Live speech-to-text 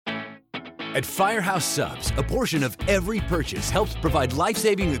At Firehouse Subs, a portion of every purchase helps provide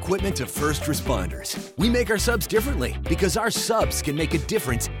life-saving equipment to first responders. We make our subs differently because our subs can make a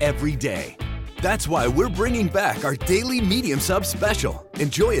difference every day. That's why we're bringing back our daily medium sub special.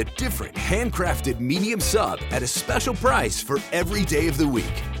 Enjoy a different handcrafted medium sub at a special price for every day of the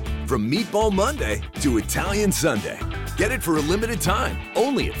week. From Meatball Monday to Italian Sunday. Get it for a limited time,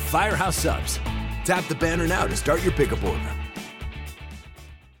 only at Firehouse Subs. Tap the banner now to start your pickup order.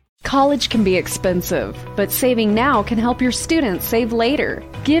 College can be expensive, but saving now can help your students save later.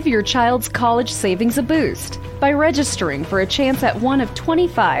 Give your child's college savings a boost by registering for a chance at one of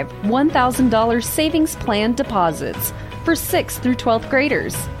 25 $1,000 savings plan deposits for 6th through 12th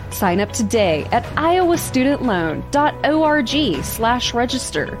graders. Sign up today at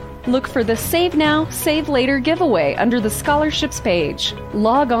iowastudentloan.org/register. Look for the Save Now, Save Later giveaway under the scholarships page.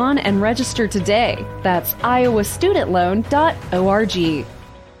 Log on and register today. That's iowastudentloan.org.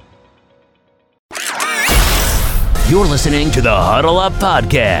 You're listening to the Huddle Up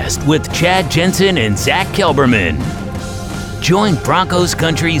Podcast with Chad Jensen and Zach Kelberman. Join Broncos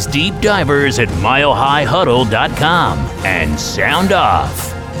Country's deep divers at milehighhuddle.com and sound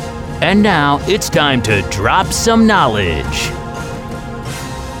off. And now it's time to drop some knowledge.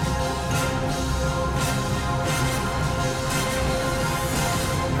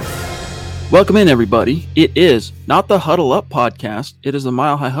 Welcome in, everybody. It is not the Huddle Up Podcast. It is the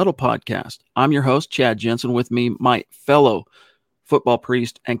Mile High Huddle Podcast. I'm your host, Chad Jensen. With me, my fellow football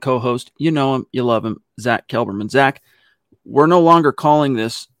priest and co-host. You know him, you love him, Zach Kelberman. Zach, we're no longer calling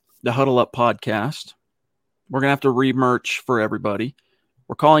this the Huddle Up Podcast. We're going to have to re-merch for everybody.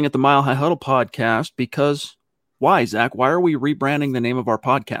 We're calling it the Mile High Huddle Podcast because why, Zach? Why are we rebranding the name of our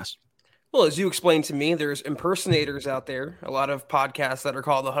podcast? Well, as you explained to me, there's impersonators out there, a lot of podcasts that are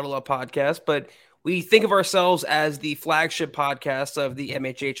called the Huddle Up Podcast, but we think of ourselves as the flagship podcast of the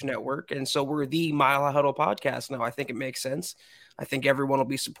MHH network, and so we're the Mile High Huddle Podcast now. I think it makes sense. I think everyone will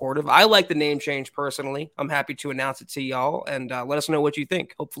be supportive. I like the name change personally. I'm happy to announce it to y'all, and let us know what you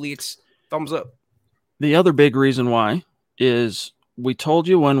think. Hopefully it's thumbs up. The other big reason why is we told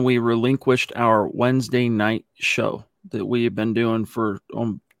you when we relinquished our Wednesday night show that we have been doing for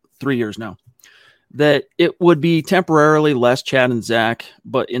 3 years now, that it would be temporarily less Chad and Zach,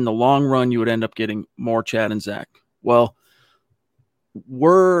 but in the long run, you would end up getting more Chad and Zach. Well,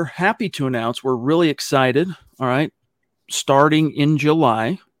 we're happy to announce, we're really excited. All right. Starting in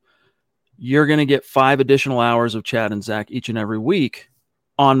July, you're going to get 5 additional hours of Chad and Zach each and every week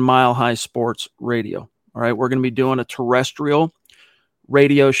on Mile High Sports Radio. All right. We're going to be doing a terrestrial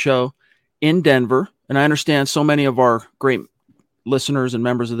radio show in Denver. And I understand so many of our great listeners and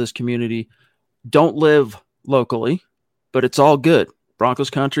members of this community don't live locally, but it's all good. Broncos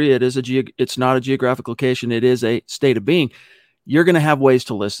country, it's not a geographic location. It is a state of being. You're going to have ways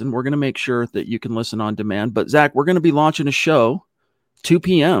to listen. We're going to make sure that you can listen on demand. But Zach, we're going to be launching a show 2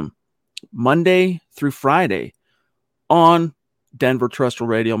 p.m. Monday through Friday on Denver Terrestrial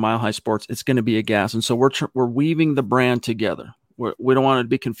Radio, Mile High Sports. It's going to be a gas. And so we're weaving the brand together. We don't want it to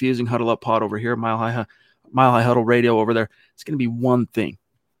be confusing. Huddle Up Pod over here, Mile High Huddle Radio over there. It's going to be one thing.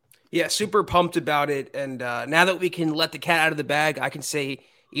 Yeah, super pumped about it. And now that we can let the cat out of the bag, I can say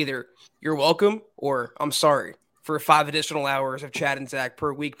either you're welcome or I'm sorry for 5 additional hours of Chad and Zach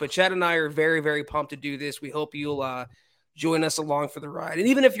per week. But Chad and I are very, very pumped to do this. We hope you'll join us along for the ride. And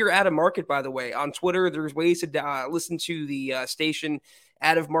even if you're out of market, by the way, on Twitter, there's ways to listen to the station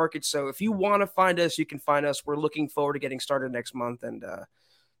out of market. So if you want to find us, you can find us. We're looking forward to getting started next month. And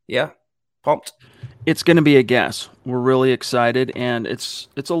yeah. Pumped. It's going to be a guess. We're really excited, and it's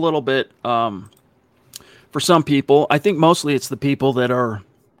a little bit for some people. I think mostly it's the people that are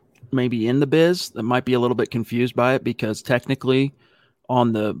maybe in the biz that might be a little bit confused by it, because technically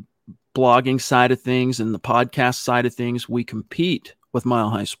on the blogging side of things and the podcast side of things, we compete with Mile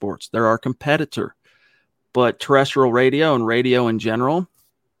High Sports. They're our competitor, but terrestrial radio and radio in general,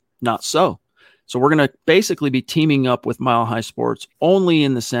 not so. So we're going to basically be teaming up with Mile High Sports only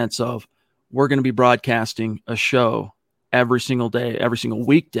in the sense of we're going to be broadcasting a show every single day, every single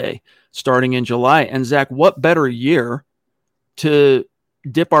weekday, starting in July. And Zach, what better year to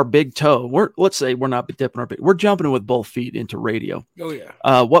dip our big toe? Let's say we're not dipping our big, we're jumping with both feet into radio. Oh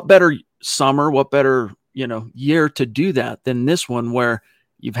yeah. What better summer, what better, year to do that than this one, where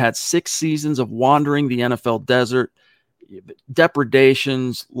you've had 6 seasons of wandering the NFL desert,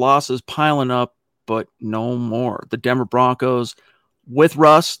 depredations, losses piling up, but no more. The Denver Broncos, with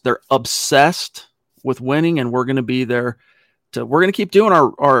Russ, they're obsessed with winning, and we're going to be there. We're going to keep doing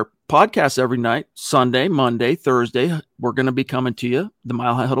our podcasts every night, Sunday, Monday, Thursday. We're going to be coming to you, the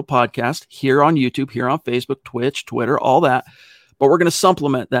Mile High Huddle Podcast, here on YouTube, here on Facebook, Twitch, Twitter, all that. But we're going to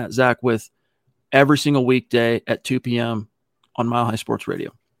supplement that, Zach, with every single weekday at 2 p.m. on Mile High Sports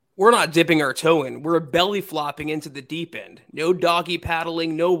Radio. We're not dipping our toe in. We're belly flopping into the deep end. No doggy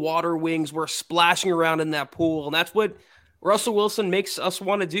paddling, no water wings. We're splashing around in that pool. And that's what Russell Wilson makes us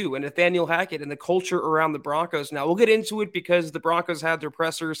want to do, and Nathaniel Hackett and the culture around the Broncos. Now, we'll get into it because the Broncos had their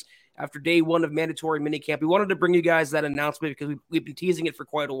pressers after day one of mandatory minicamp. We wanted to bring you guys that announcement because we've been teasing it for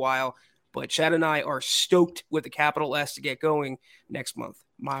quite a while. But Chad and I are stoked with the capital S to get going next month.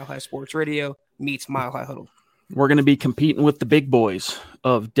 Mile High Sports Radio meets Mile High Huddle. We're going to be competing with the big boys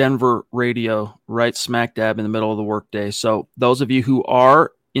of Denver radio right smack dab in the middle of the workday. So those of you who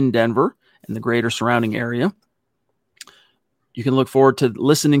are in Denver and the greater surrounding area, you can look forward to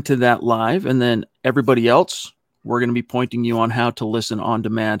listening to that live. And then everybody else, we're going to be pointing you on how to listen on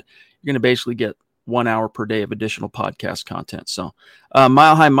demand. You're going to basically get 1 hour per day of additional podcast content. So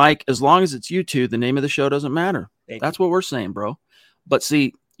Mile High Mike, as long as it's you two, the name of the show doesn't matter. That's what we're saying, bro. But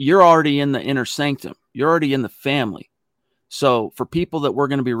see, you're already in the inner sanctum. You're already in the family. So for people that we're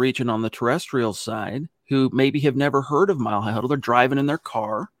going to be reaching on the terrestrial side who maybe have never heard of Mile High Huddle, they're driving in their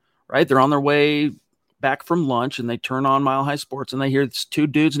car, right? They're on their way back from lunch and they turn on Mile High Sports and they hear it's two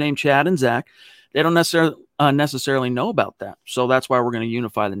dudes named Chad and Zach. They don't necessarily know about that. So that's why we're going to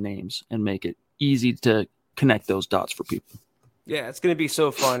unify the names and make it easy to connect those dots for people. Yeah, it's going to be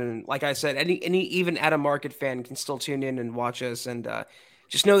so fun. And like I said, any even at a market fan can still tune in and watch us. And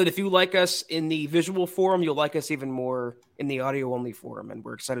just know that if you like us in the visual forum, you'll like us even more in the audio only forum. And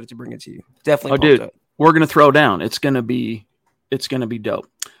we're excited to bring it to you. Definitely. Oh, dude, we're going to throw down. It's going to be dope.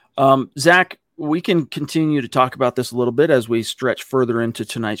 Zach, we can continue to talk about this a little bit as we stretch further into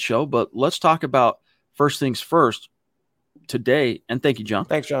tonight's show, but let's talk about first things first today. And thank you, John.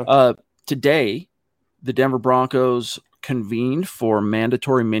 Thanks, John. Today, the Denver Broncos convened for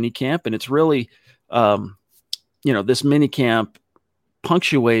mandatory minicamp, and it's really, this minicamp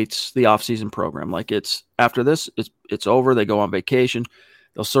punctuates the offseason program. Like it's after this, it's over. They go on vacation.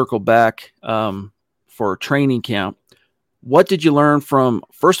 They'll circle back for training camp. What did you learn from,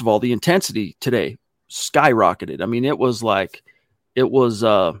 first of all, the intensity today skyrocketed? I mean, it was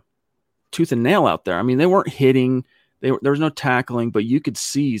tooth and nail out there. I mean, they weren't hitting. There was no tackling, but you could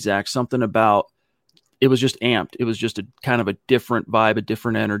see, Zach, something about it was just amped. It was just a kind of a different vibe, a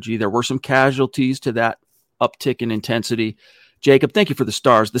different energy. There were some casualties to that uptick in intensity. Jacob, thank you for the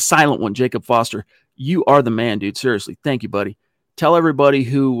stars. The silent one, Jacob Foster, you are the man, dude. Seriously, thank you, buddy. Tell everybody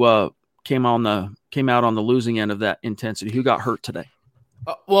who came out on the losing end of that intensity. Who got hurt today?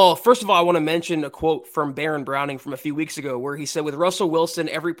 Well, first of all, I want to mention a quote from Baron Browning from a few weeks ago where he said, with Russell Wilson,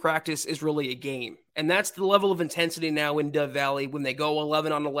 every practice is really a game. And that's the level of intensity now in Dove Valley when they go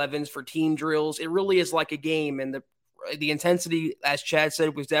 11 on 11s for team drills. It really is like a game. And the intensity, as Chad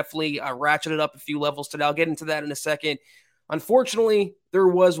said, was definitely ratcheted up a few levels today. I'll get into that in a second. Unfortunately, there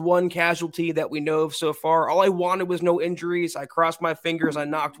was one casualty that we know of so far. All I wanted was no injuries. I crossed my fingers. I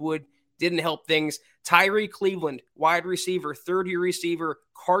knocked wood. Didn't help things. Tyree Cleveland, wide receiver, third-year receiver,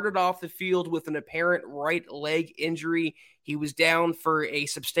 carted off the field with an apparent right leg injury. He was down for a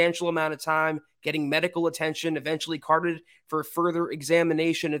substantial amount of time, getting medical attention, eventually carted for further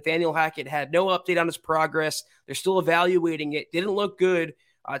examination. Nathaniel Hackett had no update on his progress. They're still evaluating it. Didn't look good.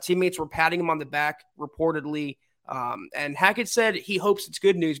 Teammates were patting him on the back, reportedly. And Hackett said he hopes it's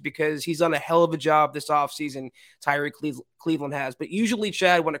good news because he's done a hell of a job this offseason, Tyree Cleveland has. But usually,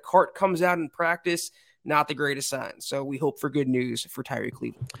 Chad, when a cart comes out in practice, not the greatest sign. So we hope for good news for Tyree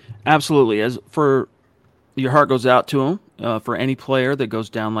Cleveland. Absolutely. As for your heart goes out to him, for any player that goes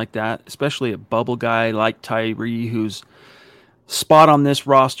down like that, especially a bubble guy like Tyree, whose spot on this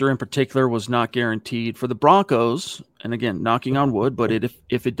roster in particular was not guaranteed. For the Broncos, and again, knocking on wood, but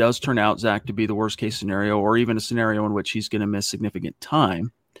if it does turn out, Zach, to be the worst case scenario, or even a scenario in which he's going to miss significant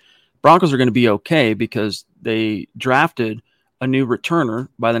time, Broncos are going to be okay because they drafted a new returner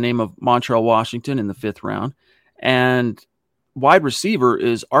by the name of Montreal Washington in the 5th round, and wide receiver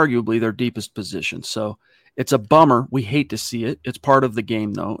is arguably their deepest position. So it's a bummer. We hate to see it. It's part of the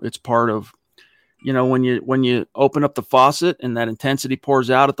game, though. It's part of, when you open up the faucet and that intensity pours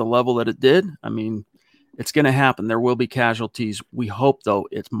out at the level that it did. I mean, it's going to happen. There will be casualties. We hope, though,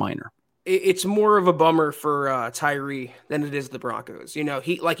 it's minor. It's more of a bummer for Tyree than it is the Broncos.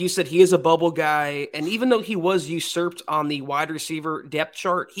 He, like you said, he is a bubble guy. And even though he was usurped on the wide receiver depth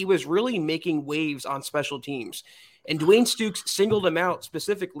chart, he was really making waves on special teams. And Dwayne Stukes singled him out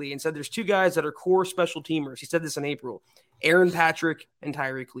specifically and said there's two guys that are core special teamers. He said this in April, Aaron Patrick and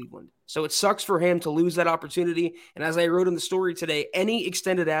Tyree Cleveland. So it sucks for him to lose that opportunity. And as I wrote in the story today, any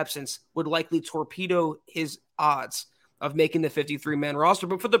extended absence would likely torpedo his odds of making the 53-man roster.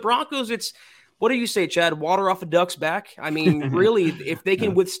 But for the Broncos, it's What do you say, Chad? Water off a duck's back? I mean, really, if they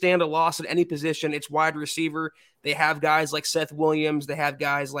can withstand a loss at any position, it's wide receiver. They have guys like Seth Williams. They have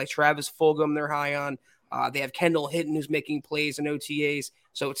guys like Travis Fulgham they're high on. They have Kendall Hinton who's making plays in OTAs.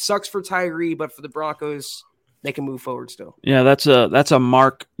 So it sucks for Tyree, but for the Broncos, they can move forward still. Yeah, that's a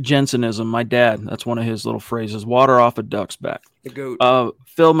Mark Jensenism. My dad, that's one of his little phrases. Water off a duck's back. The GOAT.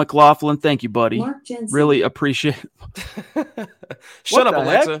 Phil McLaughlin, thank you, buddy. Mark Jensen. Really appreciate it. Shut up,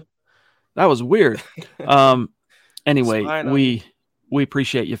 Alexa. Heck? That was weird. Anyway, we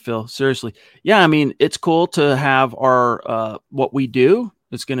appreciate you, Phil. Seriously. Yeah, I mean, it's cool to have our what we do.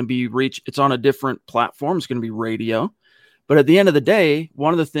 It's going to be it's on a different platform. It's going to be radio. But at the end of the day,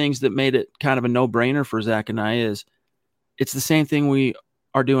 one of the things that made it kind of a no-brainer for Zach and I is it's the same thing we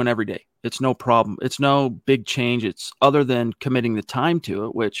are doing every day. It's no problem. It's no big change. It's other than committing the time to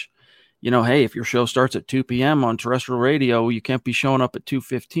it, which, hey, if your show starts at 2 p.m. on terrestrial radio, you can't be showing up at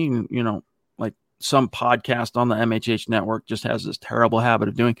 2:15, like some podcast on the MHH network just has this terrible habit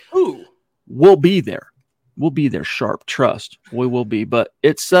of doing. Ooh. We'll be there. We'll be there sharp. Trust. We will be. But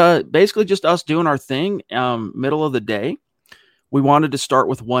it's basically just us doing our thing middle of the day. We wanted to start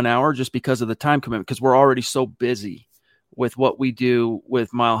with 1 hour just because of the time commitment, because we're already so busy with what we do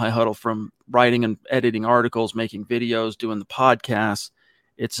with Mile High Huddle, from writing and editing articles, making videos, doing the podcasts.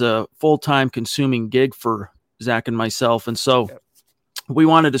 It's a full-time consuming gig for Zach and myself. And so we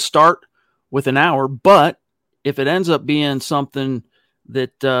wanted to start with an hour, but if it ends up being something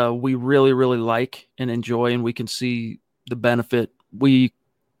that we really, really like and enjoy, and we can see the benefit, we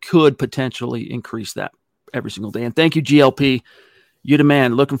could potentially increase that every single day. And thank you, GLP. You the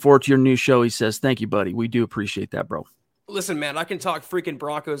man. Looking forward to your new show. He says, thank you, buddy. We do appreciate that, bro. Listen, man, I can talk freaking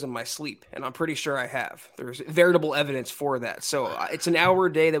Broncos in my sleep, and I'm pretty sure I have. There's veritable evidence for that. So it's an hour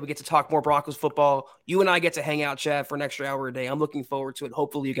a day that we get to talk more Broncos football. You and I get to hang out, Chad, for an extra hour a day. I'm looking forward to it.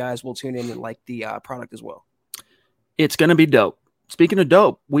 Hopefully you guys will tune in and like the product as well. It's going to be dope. Speaking of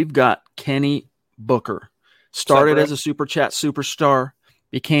dope, we've got Kenny Booker. Started as a Super Chat superstar,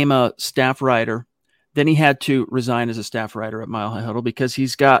 became a staff writer. Then he had to resign as a staff writer at Mile High Huddle because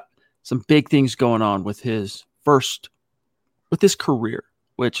he's got some big things going on with his career,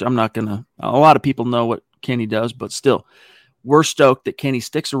 which I'm not going to, a lot of people know what Kenny does, but still, we're stoked that Kenny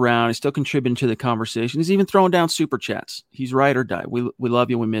sticks around. He's still contributing to the conversation. He's even throwing down super chats. He's ride or die. We love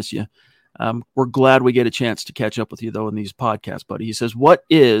you. We miss you. We're glad we get a chance to catch up with you, though, in these podcasts, buddy. He says, what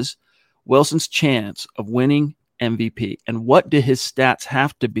is Wilson's chance of winning MVP, and what do his stats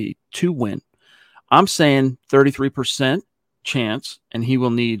have to be to win? I'm saying 33% chance, and he will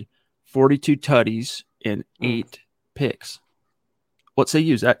need 42 tutties and 8 picks. What say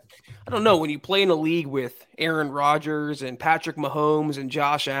you, Zach? I don't know. When you play in a league with Aaron Rodgers and Patrick Mahomes and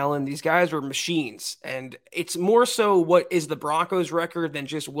Josh Allen, these guys are machines. And it's more so what is the Broncos record than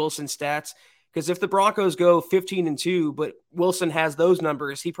just Wilson's stats. Because if the Broncos go 15-2, but Wilson has those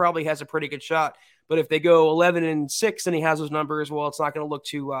numbers, he probably has a pretty good shot. But if they go 11-6 and he has those numbers, well, it's not going to look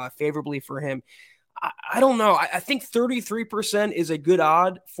too favorably for him. I don't know. I think 33% is a good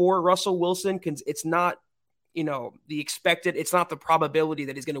odd for Russell Wilson, because it's not, the expected, it's not the probability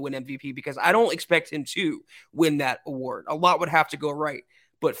that he's going to win MVP, because I don't expect him to win that award. A lot would have to go right.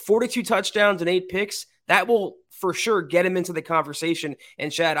 But 42 touchdowns and 8 picks, that will for sure get him into the conversation.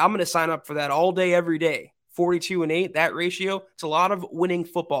 And Chad, I'm going to sign up for that all day, every day. 42 and 8, that ratio, it's a lot of winning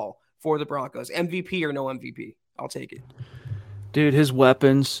football for the Broncos. MVP or no MVP, I'll take it. Dude, his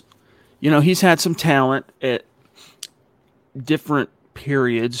weapons, he's had some talent at different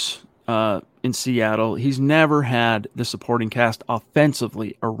periods in Seattle. He's never had the supporting cast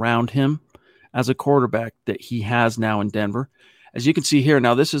offensively around him as a quarterback that he has now in Denver. As you can see here,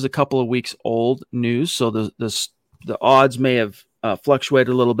 now this is a couple of weeks old news, so the odds may have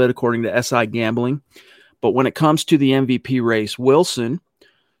fluctuated a little bit according to SI Gambling. But when it comes to the MVP race, Wilson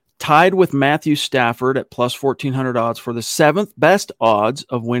tied with Matthew Stafford at plus 1,400 odds for the 7th best odds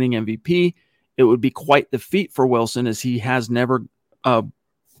of winning MVP. It would be quite the feat for Wilson, as he has never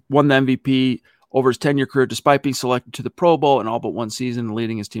won the MVP over his 10-year career, despite being selected to the Pro Bowl in all but one season and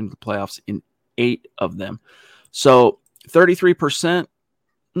leading his team to the playoffs in 8 of them. So 33%,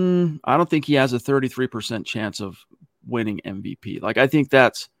 I don't think he has a 33% chance of winning MVP. Like, I think I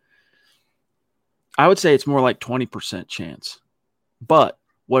would say it's more like 20% chance. But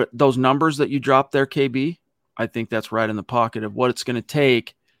what those numbers that you dropped there, KB, I think that's right in the pocket of what it's going to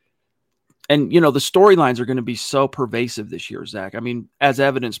take. And, the storylines are going to be so pervasive this year, Zach. I mean, as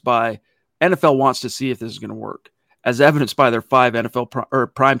evidenced by NFL wants to see if this is going to work, as evidenced by their 5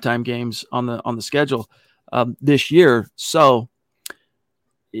 NFL primetime games on the schedule this year. So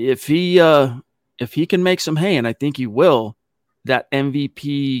if he can make some hay, and I think he will, that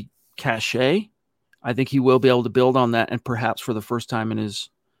MVP cachet I think he will be able to build on that, and perhaps for the first time in his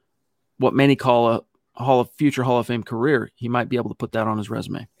what many call a future Hall of Fame career, he might be able to put that on his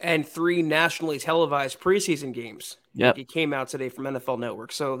resume. And 3 nationally televised preseason games. Yep. It came out today from NFL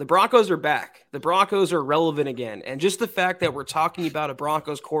Network. So the Broncos are back. The Broncos are relevant again. And just the fact that we're talking about a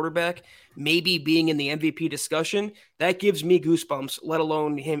Broncos quarterback maybe being in the MVP discussion, that gives me goosebumps, let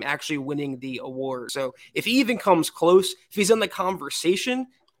alone him actually winning the award. So if he even comes close, if he's in the conversation,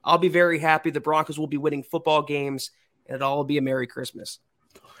 I'll be very happy. The Broncos will be winning football games, and it'll all be a Merry Christmas.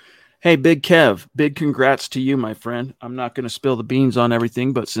 Hey, Big Kev, big congrats to you, my friend. I'm not going to spill the beans on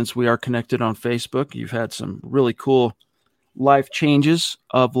everything, but since we are connected on Facebook, you've had some really cool life changes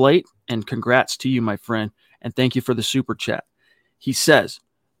of late, and congrats to you, my friend. And thank you for the super chat. He says,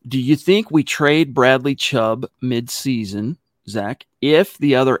 do you think we trade Bradley Chubb mid-season, Zach, if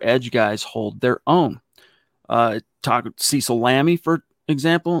the other edge guys hold their own? Talk Cecil Lammey, for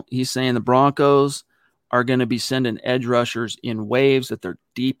example. He's saying the Broncos are going to be sending edge rushers in waves, that they're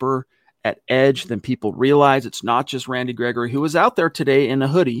deeper at edge than people realize. It's not just Randy Gregory, who was out there today in a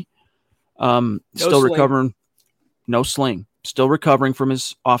hoodie, still recovering, no sling, still recovering from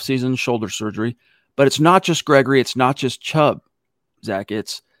his offseason shoulder surgery. But it's not just Gregory. It's not just Chubb, Zach.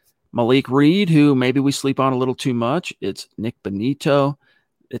 It's Malik Reed, who maybe we sleep on a little too much. It's Nick Benito.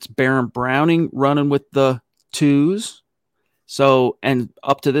 It's Baron Browning running with the twos. So, and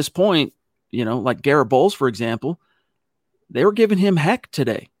up to this point, like Garrett Bowles, for example, they were giving him heck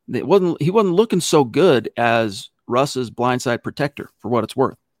today. He wasn't looking so good as Russ's blindside protector, for what it's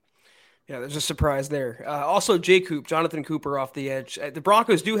worth. Yeah, there's a surprise there. Also, Jonathan Cooper off the edge. The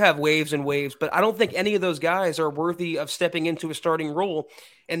Broncos do have waves and waves, but I don't think any of those guys are worthy of stepping into a starting role.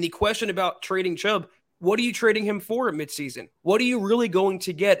 And the question about trading Chubb, what are you trading him for at midseason? What are you really going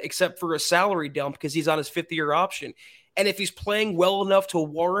to get except for a salary dump because he's on his 5th-year option? And if he's playing well enough to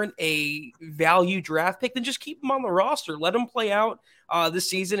warrant a value draft pick, then just keep him on the roster. Let him play out this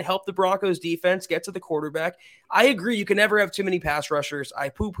season, help the Broncos defense, get to the quarterback. I agree, you can never have too many pass rushers. I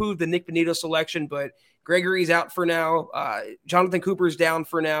poo-pooed the Nick Benito selection, but Gregory's out for now. Jonathan Cooper's down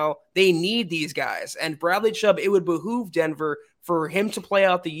for now. They need these guys. And Bradley Chubb, it would behoove Denver for him to play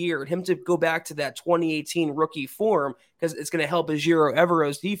out the year and him to go back to that 2018 rookie form, because it's going to help Ejiro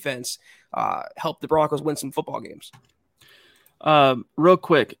Evero's defense help the Broncos win some football games. Real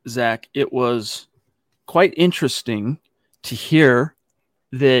quick, Zach, it was quite interesting to hear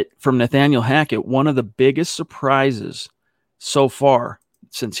that from Nathaniel Hackett, one of the biggest surprises so far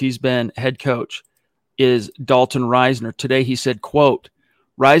since he's been head coach is Dalton Risner. Today he said, quote,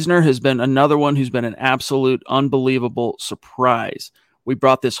 Risner has been another one who's been an absolute unbelievable surprise. We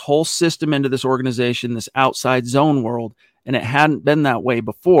brought this whole system into this organization, this outside zone world, and it hadn't been that way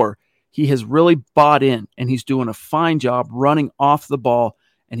before. He has really bought in, and he's doing a fine job running off the ball,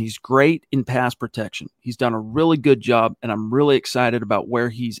 and he's great in pass protection. He's done a really good job, and I'm really excited about where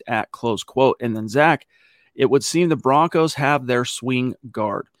he's at, close quote. And then, Zach, it would seem the Broncos have their swing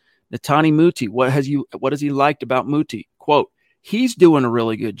guard. Netani Muti, what has he liked about Muti? Quote, he's doing a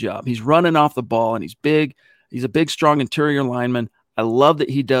really good job. He's running off the ball, and he's big. He's a big, strong interior lineman. I love that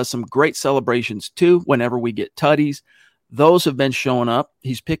he does some great celebrations, too, whenever we get tutties. Those have been showing up.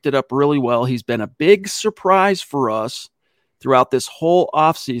 He's picked it up really well. He's been a big surprise for us throughout this whole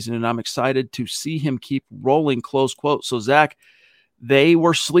offseason, and I'm excited to see him keep rolling, close quote. So, Zach, they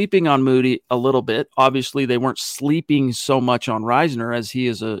were sleeping on Moody a little bit. Obviously, they weren't sleeping so much on Risner, as he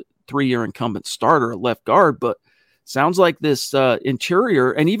is a 3-year incumbent starter at left guard, but sounds like this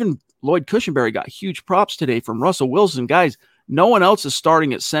interior, and even Lloyd Cushenberry got huge props today from Russell Wilson. Guys, no one else is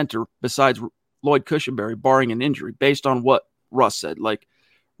starting at center besides Lloyd Cushenberry, barring an injury, based on what Russ said. Like,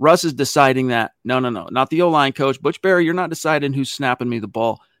 Russ is deciding that, no, not the O-line coach. Butch Barry, you're not deciding who's snapping me the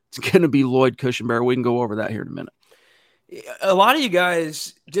ball. It's going to be Lloyd Cushenberry. We can go over that here in a minute. A lot of you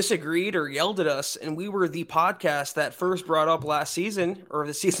guys disagreed or yelled at us, and we were the podcast that first brought up last season, or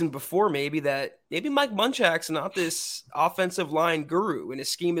the season before maybe, that maybe Mike Munchak's not this offensive line guru, and his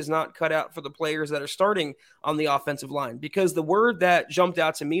scheme is not cut out for the players that are starting on the offensive line. Because the word that jumped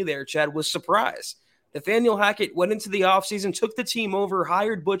out to me there, Chad, was surprise. Nathaniel Hackett went into the offseason, took the team over,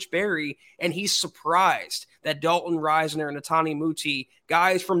 hired Butch Barry, and he's surprised that Dalton Risner and Netani Muti,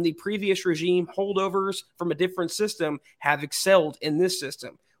 guys from the previous regime, holdovers from a different system, have excelled in this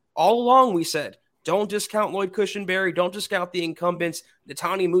system. All along we said, don't discount Lloyd Cushenberry, don't discount the incumbents,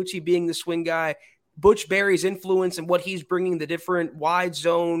 Netani Muti being the swing guy, Butch Barry's influence and what he's bringing, the different wide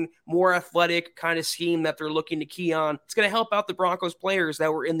zone, more athletic kind of scheme that they're looking to key on. It's going to help out the Broncos players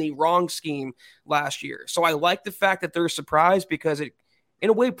that were in the wrong scheme last year. So I like the fact that they're surprised, because it, in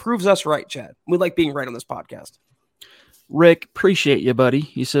a way, proves us right, Chad. We like being right on this podcast. Rick, appreciate you, buddy.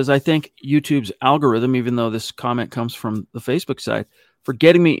 He says, I think YouTube's algorithm, even though this comment comes from the Facebook side, for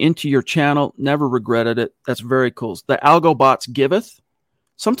getting me into your channel, never regretted it. That's very cool. The Algobots giveth.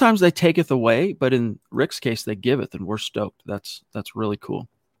 Sometimes they taketh away, but in Rick's case, they giveth, and we're stoked. That's really cool.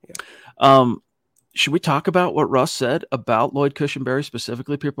 Yeah. Should we talk about what Russ said about Lloyd Cushenberry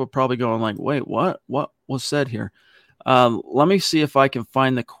specifically? People are probably going like, wait, what? What was said here? Let me see if I can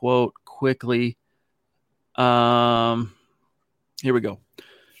find the quote quickly. Here we go.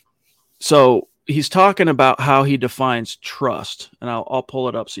 So he's talking about how he defines trust, and I'll pull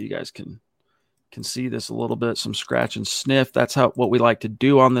it up so you guys can see this a little bit. Some scratch and sniff. That's what we like to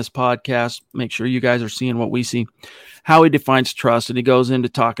do on this podcast. Make sure you guys are seeing what we see. How he defines trust, and he goes into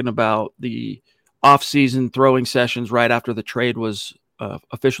talking about the off-season throwing sessions right after the trade was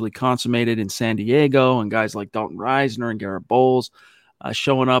officially consummated in San Diego, and guys like Dalton Reisner and Garrett Bowles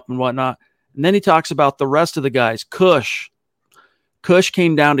showing up and whatnot. And then he talks about the rest of the guys. Cush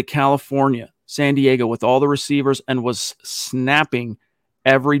came down to California, San Diego, with all the receivers and was snapping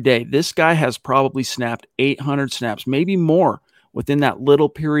every day. This guy has probably snapped 800 snaps, maybe more, within that little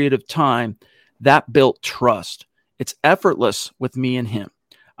period of time. That built trust. It's effortless with me and him.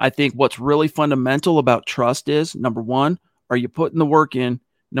 I think what's really fundamental about trust is, number one, are you putting the work in?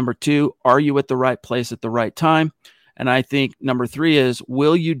 Number two, are you at the right place at the right time? And I think number three is,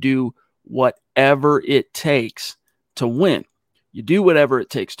 will you do whatever it takes to win? You do whatever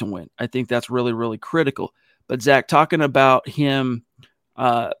it takes to win. I think that's really, really critical. But Zach, talking about him,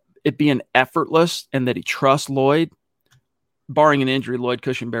 it being effortless and that he trusts Lloyd, barring an injury, Lloyd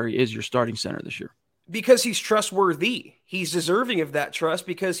Cushenberry is your starting center this year. Because he's trustworthy. He's deserving of that trust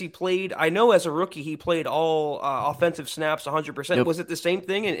because he played, I know as a rookie, he played all offensive snaps 100%. Yep. Was it the same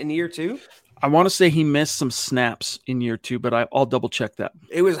thing in year two? I want to say he missed some snaps in year two, but I'll double check that.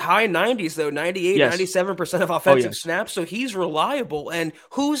 It was high 90s, though, 98, yes. 97% of offensive snaps. So he's reliable. And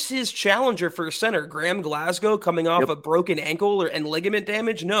who's his challenger for center? Graham Glasgow coming off a broken ankle and ligament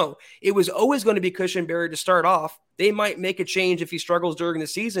damage? No, it was always going to be Cushenberry to start off. They might make a change if he struggles during the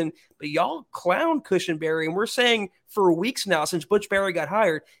season, but y'all clown Cushenberry. And we're saying for weeks now, since Butch Barry got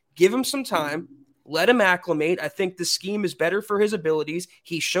hired, give him some time. Let him acclimate. I think the scheme is better for his abilities.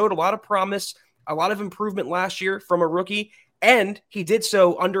 He showed a lot of promise, a lot of improvement last year from a rookie, and he did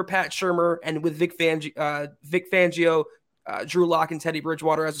so under Pat Shurmur and with Vic Fangio, Drew Lock, and Teddy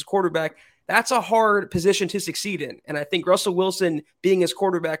Bridgewater as his quarterback. That's a hard position to succeed in. And I think Russell Wilson being his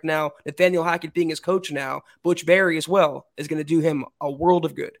quarterback now, Nathaniel Hackett being his coach now, Butch Barry as well, is going to do him a world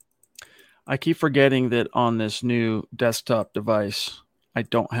of good. I keep forgetting that on this new desktop device, I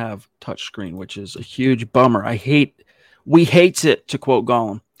don't have touchscreen, which is a huge bummer. We hates it, to quote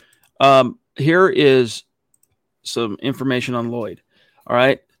Gollum. Here is some information on Lloyd. All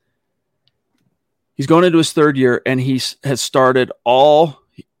right. He's going into his third year, and he has started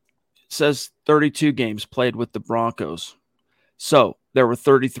it says 32 games played with the Broncos. So there were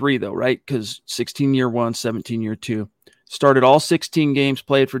 33 though, right? Because 16 year one, 17 year two. Started all 16 games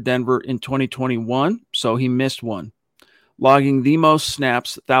played for Denver in 2021. So he missed one. Logging the most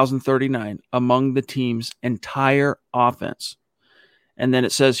snaps, 1,039, among the team's entire offense. And then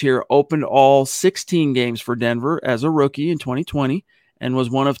it says here, opened all 16 games for Denver as a rookie in 2020 and was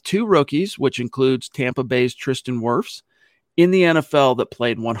one of two rookies, which includes Tampa Bay's Tristan Wirfs, in the NFL that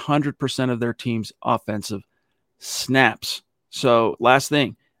played 100% of their team's offensive snaps. So last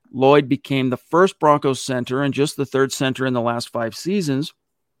thing, Lloyd became the first Broncos center and just the third center in the last 5 seasons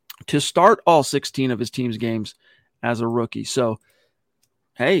to start all 16 of his team's games as a rookie. So,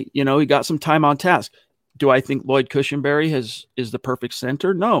 hey, he got some time on task. Do I think Lloyd Cushenberry is the perfect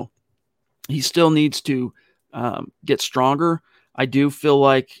center? No. He still needs to get stronger. I do feel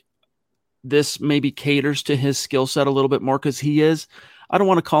like this maybe caters to his skill set a little bit more because I don't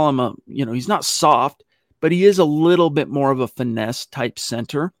want to call him he's not soft, but he is a little bit more of a finesse type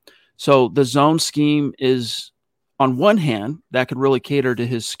center. So the zone scheme is, on one hand, that could really cater to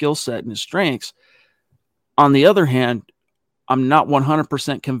his skill set and his strengths. On the other hand, I'm not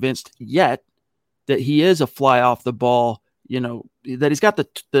 100% convinced yet that he is a fly off the ball, that he's got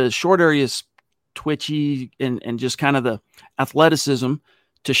the short areas twitchy and just kind of the athleticism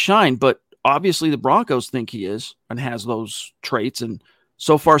to shine. But obviously the Broncos think he is and has those traits. And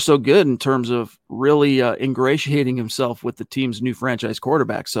so far so good in terms of really ingratiating himself with the team's new franchise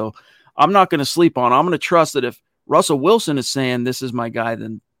quarterback. So I'm not going to sleep on. I'm going to trust that if Russell Wilson is saying this is my guy,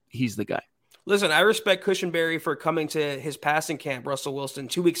 then he's the guy. Listen, I respect Cushenberry for coming to his passing camp, Russell Wilson,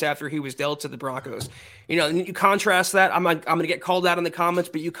 2 weeks after he was dealt to the Broncos. You know, and you contrast that. I'm going to get called out in the comments,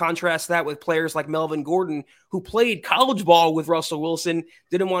 but you contrast that with players like Melvin Gordon, who played college ball with Russell Wilson,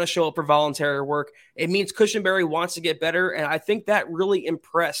 didn't want to show up for voluntary work. It means Cushenberry wants to get better, and I think that really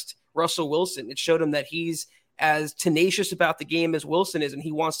impressed Russell Wilson. It showed him that he's as tenacious about the game as Wilson is, and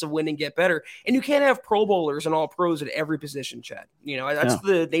he wants to win and get better. And you can't have Pro Bowlers and all pros at every position, Chad. You know, that's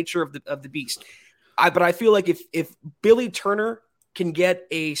the nature of the beast. But I feel like if Billy Turner can get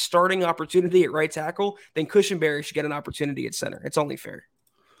a starting opportunity at right tackle, then Cushenberry should get an opportunity at center. It's only fair.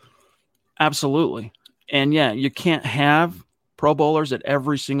 Absolutely. And yeah, you can't have Pro Bowlers at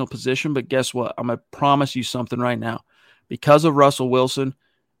every single position, but guess what? I'm going to promise you something right now. Because of Russell Wilson,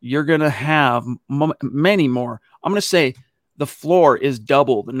 you're going to have many more. I'm going to say the floor is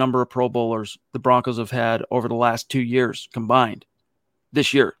double the number of Pro Bowlers the Broncos have had over the last 2 years combined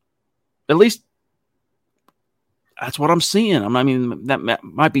this year. At least that's what I'm seeing. I mean, that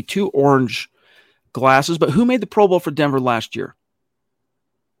might be too orange glasses, but who made the Pro Bowl for Denver last year?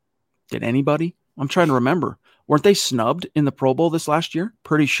 Did anybody? I'm trying to remember. Weren't they snubbed in the Pro Bowl this last year?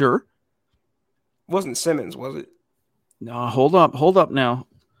 Pretty sure. It wasn't Simmons, was it? No, hold up now.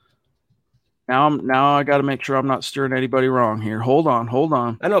 Now I got to make sure I'm not steering anybody wrong here. Hold on.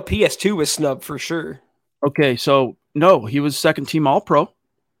 I know PS2 was snubbed for sure. Okay, so no, he was second team All-Pro.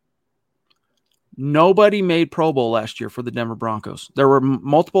 Nobody made Pro Bowl last year for the Denver Broncos. There were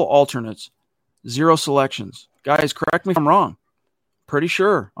multiple alternates, 0 selections. Guys, correct me if I'm wrong. Pretty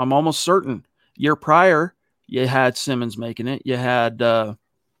sure. I'm almost certain. Year prior, you had Simmons making it. You had,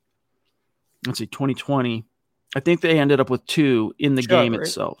 2020. I think they ended up with 2 in the game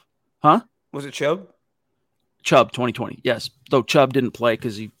itself. Huh? Was it Chubb? Chubb, 2020, yes. Though Chubb didn't play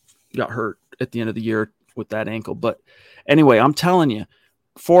because he got hurt at the end of the year with that ankle. But anyway, I'm telling you,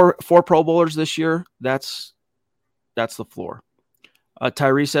 four Pro Bowlers this year, that's the floor.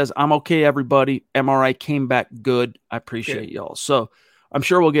 Tyree says, I'm okay, everybody. MRI came back good. I appreciate y'all. So I'm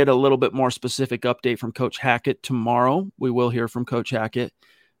sure we'll get a little bit more specific update from Coach Hackett tomorrow. We will hear from Coach Hackett.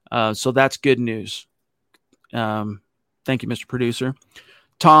 So that's good news. Thank you, Mr. Producer.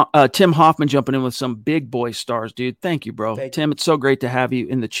 Tim Hoffman jumping in with some big boy stars, dude. Thank you, bro. Tim, it's so great to have you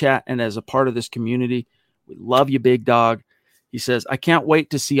in the chat and as a part of this community. We love you, big dog. He says, I can't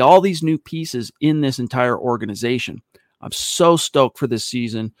wait to see all these new pieces in this entire organization. I'm so stoked for this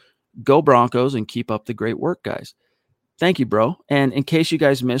season. Go Broncos and keep up the great work, guys. Thank you, bro. And in case you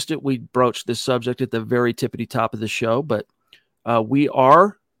guys missed it, we broached this subject at the very tippity top of the show, but we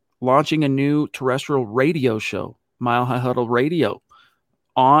are launching a new terrestrial radio show, Mile High Huddle Radio,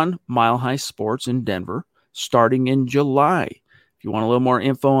 on Mile High Sports in Denver, starting in July. If you want a little more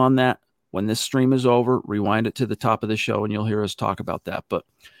info on that, when this stream is over, rewind it to the top of the show and you'll hear us talk about that. But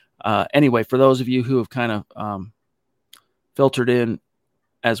anyway, for those of you who have kind of filtered in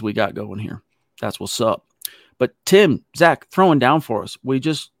as we got going here, that's what's up. But Tim, Zach, throwing down for us.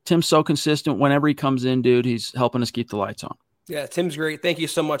 Tim's so consistent. Whenever he comes in, dude, he's helping us keep the lights on. Yeah, Tim's great. Thank you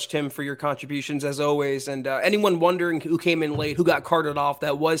so much, Tim, for your contributions as always. And anyone wondering who came in late, who got carted off,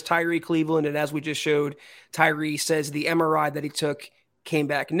 that was Tyree Cleveland. And as we just showed, Tyree says the MRI that he took came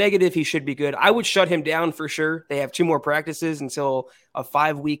back negative. He should be good. I would shut him down for sure. They have 2 more practices until a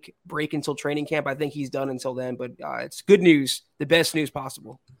 5-week break until training camp. I think he's done until then, but it's good news, the best news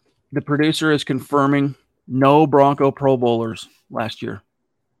possible. The producer is confirming no Bronco Pro Bowlers last year.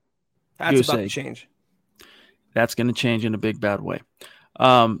 That's about to change. That's going to change in a big, bad way.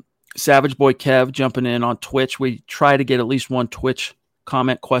 Savage Boy Kev jumping in on Twitch. We try to get at least one Twitch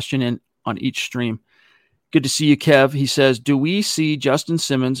comment question in on each stream. Good to see you, Kev. He says, do we see Justin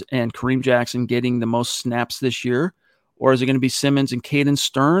Simmons and Kareem Jackson getting the most snaps this year? Or is it going to be Simmons and Caden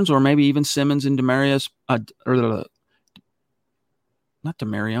Stearns, or maybe even Simmons and Demarius? Not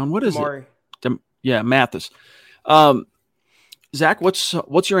Demarion. What is Damari. It? Mathis. Zach,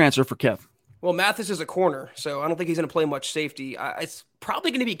 what's your answer for Kev? Well, Mathis is a corner, so I don't think he's going to play much safety. It's probably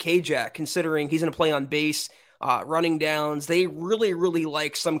going to be K-Jack, considering he's going to play on base, running downs. They really, really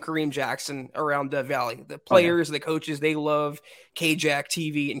like some Kareem Jackson around Death Valley. The players, the coaches, they love K-Jack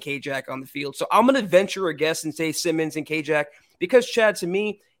TV and K-Jack on the field. So I'm going to venture a guess and say Simmons and K-Jack because, Chad, to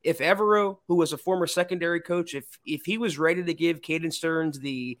me, if Evero, who was a former secondary coach, if he was ready to give Caden Stearns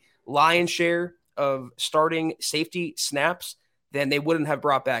the lion's share of starting safety snaps, then they wouldn't have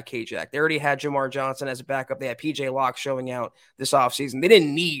brought back K-Jack. They already had Jamar Johnson as a backup. They had P.J. Locke showing out this offseason. They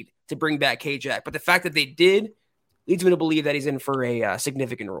didn't need to bring back K-Jack. But the fact that they did leads me to believe that he's in for a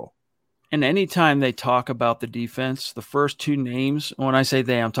significant role. And anytime they talk about the defense, the first 2 names, when I say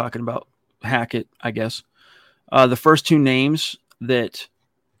they, I'm talking about Hackett, I guess. The first 2 names that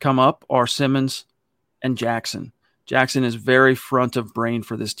come up are Simmons and Jackson. Jackson is very front of brain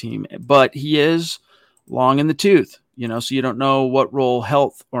for this team, but he is long in the tooth, so you don't know what role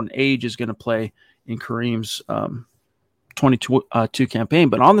health or an age is going to play in Kareem's 22 campaign.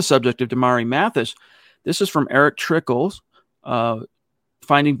 But on the subject of Damari Mathis, this is from Eric Trickles,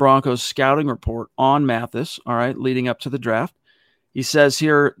 Finding Broncos scouting report on Mathis, all right, leading up to the draft. He says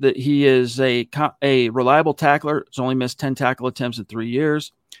here that he is a reliable tackler. He's only missed 10 tackle attempts in 3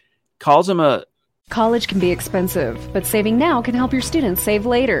 years. Calls him a College can be expensive, but saving now can help your students save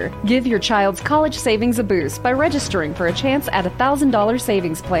later. Give your child's college savings a boost by registering for a chance at a $1,000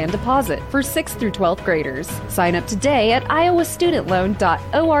 savings plan deposit for 6th through 12th graders. Sign up today at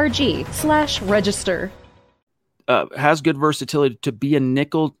iowastudentloan.org/register. Has good versatility to be a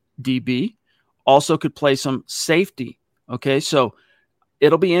nickel DB. Also could play some safety. Okay, so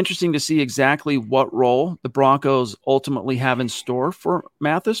it'll be interesting to see exactly what role the Broncos ultimately have in store for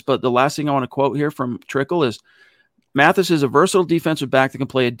Mathis. But the last thing I want to quote here from Trickle is Mathis is a versatile defensive back that can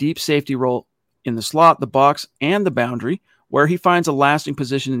play a deep safety role in the slot, the box, and the boundary. Where he finds a lasting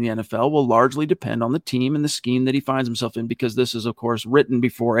position in the NFL will largely depend on the team and the scheme that he finds himself in, because this is, of course, written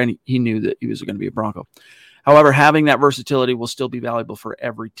before he knew that he was going to be a Bronco. However, having that versatility will still be valuable for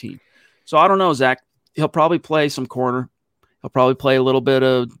every team. So I don't know, Zach. He'll probably play some corner. He'll probably play a little bit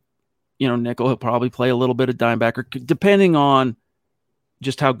of, nickel. He'll probably play a little bit of dimebacker, depending on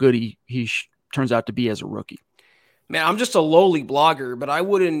just how good he turns out to be as a rookie. Man, I'm just a lowly blogger, but I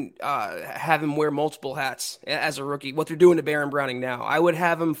wouldn't have him wear multiple hats as a rookie. What they're doing to Baron Browning now, I would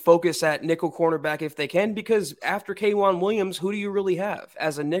have him focus at nickel cornerback if they can, because after K'Wan Williams, who do you really have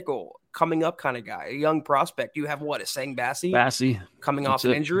as a nickel coming up kind of guy, a young prospect? You have what, a Sang Bassi coming off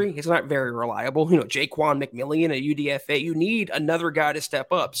an injury? He's not very reliable. Jaquan McMillian, a UDFA. You need another guy to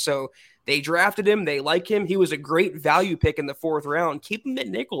step up. So they drafted him. They like him. He was a great value pick in the 4th round. Keep him at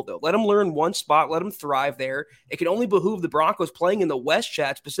nickel, though. Let him learn one spot. Let him thrive there. It can only behoove the Broncos playing in the West,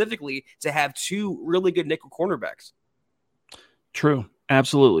 Chat, specifically, to have 2 really good nickel cornerbacks. True.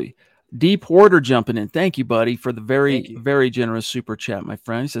 Absolutely. D. Porter jumping in. Thank you, buddy, for the very generous super chat, my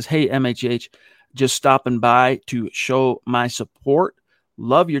friend. He says, hey, MHH, just stopping by to show my support.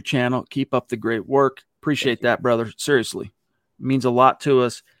 Love your channel. Keep up the great work. Appreciate that, brother. Seriously. It means a lot to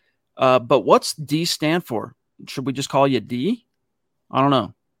us. But what's D stand for? Should we just call you D? I don't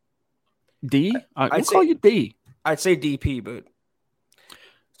know. D? We'll call you D. I'd say DP, but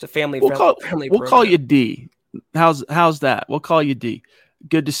it's a family We'll call you D. How's that? We'll call you D.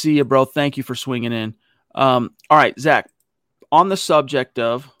 Good to see you, bro. Thank you for swinging in. All right, Zach, on the subject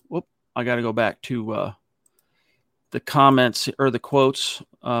of I got to go back to the comments or the quotes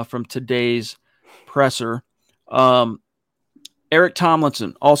from today's presser. Eric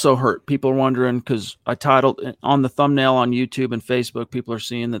Tomlinson also hurt. People are wondering, because I titled on the thumbnail on YouTube and Facebook, people are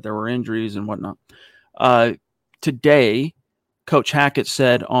seeing that there were injuries and whatnot. Today, Coach Hackett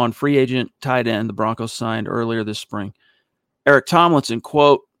said on free agent tight end the Broncos signed earlier this spring, Eric Tomlinson,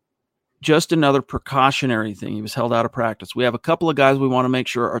 quote, just another precautionary thing. He was held out of practice. We have a couple of guys we want to make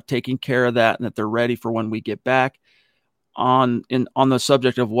sure are taking care of that and that they're ready for when we get back. On the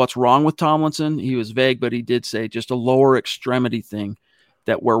subject of what's wrong with Tomlinson, he was vague, but he did say just a lower extremity thing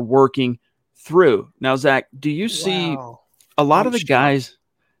that we're working through. Now, Zach, do you see a lot of the guys?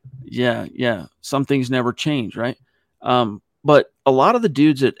 Yeah. Some things never change, right? But a lot of the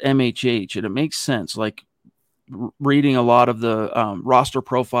dudes at MHH, and it makes sense, like reading a lot of the roster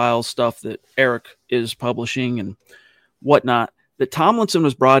profile stuff that Eric is publishing and whatnot, that Tomlinson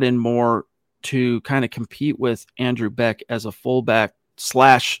was brought in more to kind of compete with Andrew Beck as a fullback /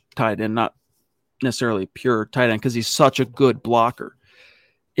 tight end, not necessarily pure tight end, because he's such a good blocker.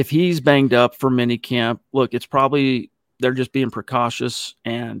 If he's banged up for minicamp, look, it's probably they're just being precautious,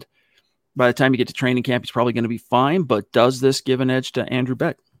 and by the time you get to training camp, he's probably going to be fine. But does this give an edge to Andrew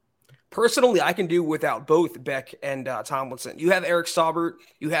Beck? Personally, I can do without both Beck and Tomlinson. You have Eric Saubert.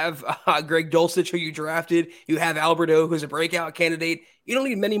 You have Greg Dulcich, who you drafted. You have Alberto, who's a breakout candidate. You don't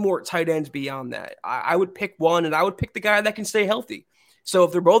need many more tight ends beyond that. I would pick one, and I would pick the guy that can stay healthy. So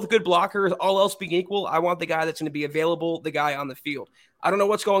if they're both good blockers, all else being equal, I want the guy that's going to be available, the guy on the field. I don't know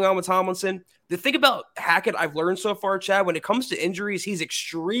what's going on with Tomlinson. The thing about Hackett I've learned so far, Chad, when it comes to injuries, he's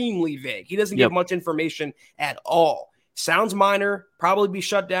extremely vague. He doesn't give much information at all. Sounds minor, probably be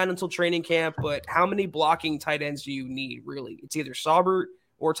shut down until training camp, but how many blocking tight ends do you need, really? It's either Saubert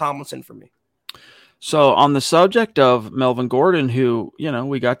or Tomlinson for me. So on the subject of Melvin Gordon, who,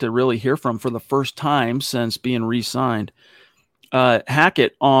 we got to really hear from for the first time since being re-signed,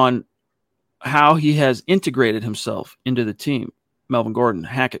 Hackett on how he has integrated himself into the team. Melvin Gordon,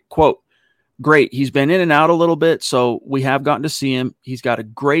 Hackett, quote, great. He's been in and out a little bit, so we have gotten to see him. He's got a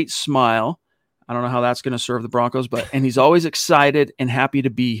great smile. I don't know how that's going to serve the Broncos, and he's always excited and happy to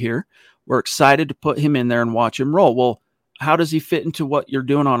be here. We're excited to put him in there and watch him roll. Well, how does he fit into what you're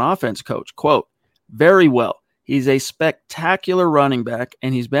doing on offense, Coach? Quote, very well. He's a spectacular running back,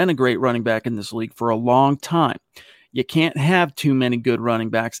 and he's been a great running back in this league for a long time. You can't have too many good running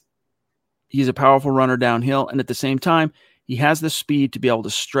backs. He's a powerful runner downhill, and at the same time, he has the speed to be able to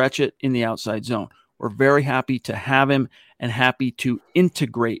stretch it in the outside zone. We're very happy to have him and happy to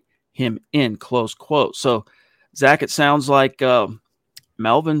integrate him in, close quote. So, Zach, it sounds like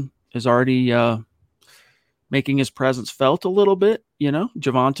Melvin is already making his presence felt a little bit. You know,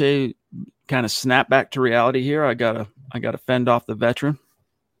 Javonte kind of snapped back to reality here. I gotta fend off the veteran.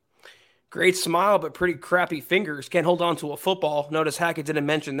 Great smile, but pretty crappy fingers. Can't hold on to a football. Notice Hackett didn't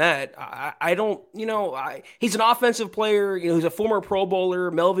mention that. I don't, he's an offensive player. He's a former Pro Bowler.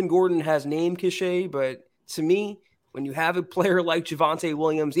 Melvin Gordon has name cachet, but to me, when you have a player like Javonte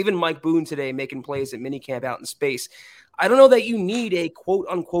Williams, even Mike Boone today making plays at minicamp out in space, I don't know that you need a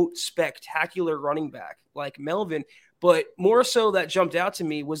quote-unquote spectacular running back like Melvin, but more so that jumped out to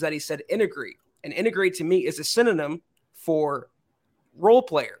me was that he said integrate. And integrate to me is a synonym for role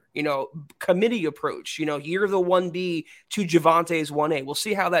player, committee approach. You're the 1B to Javonte's 1A. We'll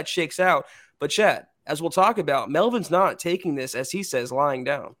see how that shakes out. But Chad, as we'll talk about, Melvin's not taking this, as he says, lying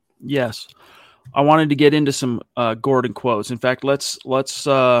down. Yes. I wanted to get into some Gordon quotes. In fact, let's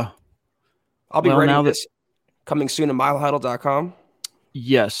I'll be writing this coming soon at milehuddle.com.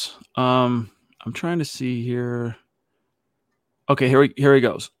 Yes. I'm trying to see here. Okay, here he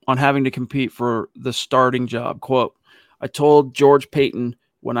goes. On having to compete for the starting job. Quote, I told George Payton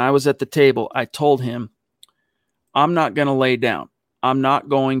when I was at the table, I told him, I'm not going to lay down. I'm not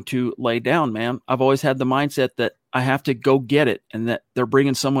going to lay down, man. I've always had the mindset that I have to go get it and that they're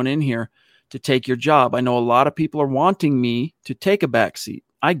bringing someone in here to take your job. I know a lot of people are wanting me to take a back seat.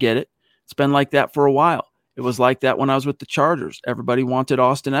 I get it. It's been like that for a while. It was like that when I was with the Chargers. Everybody wanted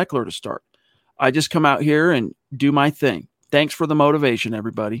Austin Eckler to start. I just come out here and do my thing. Thanks for the motivation,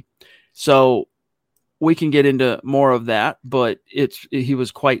 everybody. So we can get into more of that, but he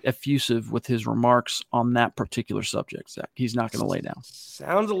was quite effusive with his remarks on that particular subject, Zach. He's not going to lay down.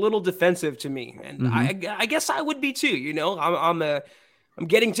 Sounds a little defensive to me. And I guess I would be too. I'm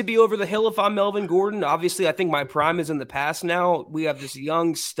getting to be over the hill if I'm Melvin Gordon. Obviously, I think my prime is in the past now. We have this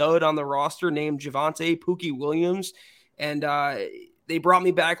young stud on the roster named Javonte Pookie Williams, and they brought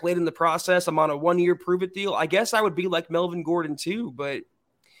me back late in the process. I'm on a 1-year prove-it deal. I guess I would be like Melvin Gordon too, but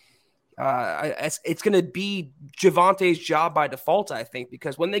it's going to be Javonte's job by default, I think,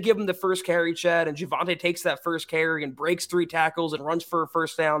 because when they give him the first carry, Chad, and Javonte takes that first carry and breaks 3 tackles and runs for a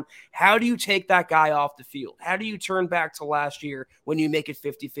first down, how do you take that guy off the field? How do you turn back to last year when you make it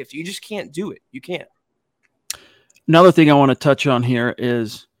 50-50? You just can't do it. You can't. Another thing I want to touch on here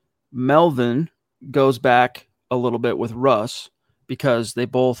is Melvin goes back a little bit with Russ because they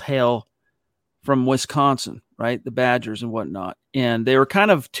both hail from Wisconsin, right? The Badgers and whatnot. And they were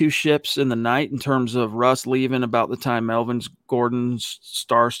kind of two ships in the night in terms of Russ leaving about the time Gordon's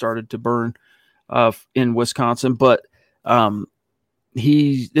star started to burn in Wisconsin. But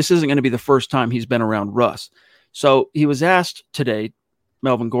this isn't going to be the first time he's been around Russ. So he was asked today,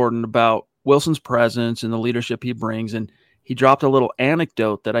 Melvin Gordon, about Wilson's presence and the leadership he brings. And he dropped a little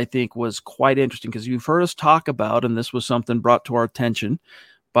anecdote that I think was quite interesting because you've heard us talk about, and this was something brought to our attention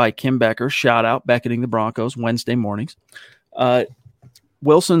by Kim Becker, shout out, Becketing the Broncos, Wednesday mornings.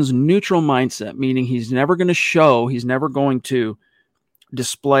 Wilson's neutral mindset, meaning he's never going to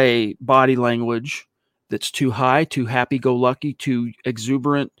display body language that's too high, too happy-go-lucky, too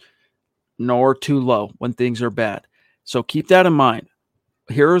exuberant, nor too low when things are bad. So keep that in mind.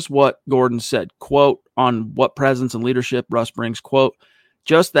 Here's what Gordon said, quote, on what presence and leadership Russ brings, quote,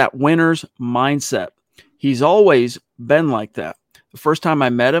 just that winner's mindset. He's always been like that. The first time I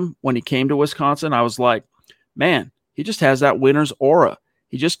met him when he came to Wisconsin, I was like, man, he just has that winner's aura.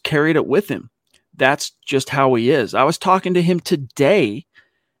 He just carried it with him. That's just how he is. I was talking to him today,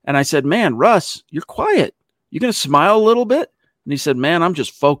 and I said, man, Russ, you're quiet. You going to smile a little bit? And he said, man, I'm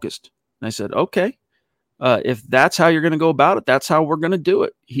just focused. And I said, okay. If that's how you're going to go about it, that's how we're going to do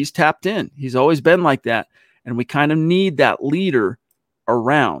it. He's tapped in. He's always been like that. And we kind of need that leader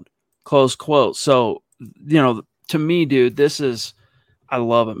around, close quote. So, to me, dude, I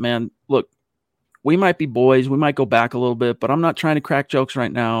love it, man. Look, we might be boys. We might go back a little bit, but I'm not trying to crack jokes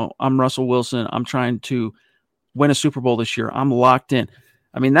right now. I'm Russell Wilson. I'm trying to win a Super Bowl this year. I'm locked in.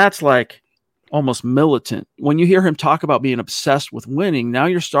 I mean, that's like almost militant. When you hear him talk about being obsessed with winning, now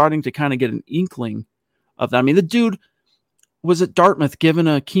you're starting to kind of get an inkling of that. I mean, the dude was at Dartmouth giving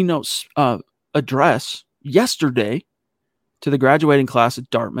a keynote address yesterday to the graduating class at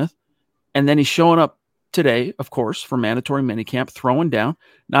Dartmouth. And then he's showing up today, of course, for mandatory minicamp, throwing down,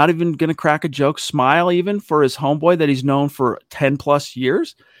 not even going to crack a joke, smile even for his homeboy that he's known for 10 plus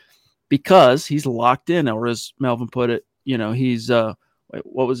years, because he's locked in, or as Melvin put it, he's, what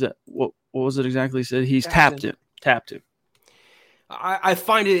was it? What was it exactly he said? He's tapped in. I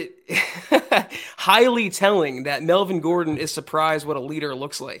find it highly telling that Melvin Gordon is surprised what a leader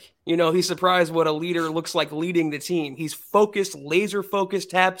looks like. He's surprised what a leader looks like leading the team. He's focused, laser focused,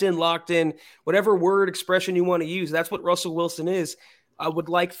 tapped in, locked in, whatever word expression you want to use. That's what Russell Wilson is. I would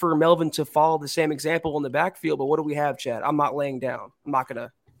like for Melvin to follow the same example in the backfield, but what do we have, Chad? I'm not laying down. I'm not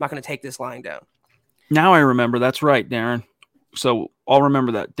gonna take this lying down. Now I remember. That's right, Darren. So I'll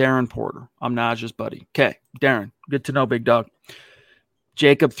remember that. Darren Porter. I'm Naj's buddy. Okay, Darren. Good to know, big dog.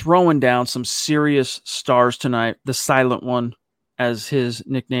 Jacob throwing down some serious stars tonight. The silent one, as his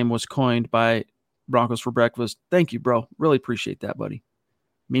nickname was coined by Broncos for Breakfast. Thank you, bro. Really appreciate that, buddy.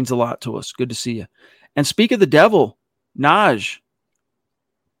 Means a lot to us. Good to see you. And speak of the devil, Naj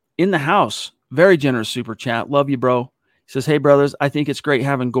in the house. Very generous super chat. Love you, bro. He says, hey, brothers, I think it's great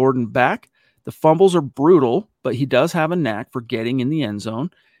having Gordon back. The fumbles are brutal, but he does have a knack for getting in the end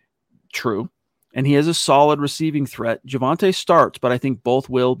zone. True. And he has a solid receiving threat. Javonte starts, but I think both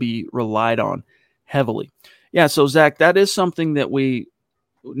will be relied on heavily. Yeah, so, Zach, that is something that we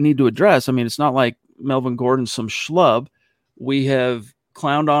need to address. I mean, it's not like Melvin Gordon's some schlub. We have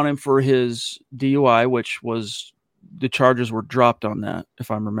clowned on him for his DUI, which was the charges were dropped on that,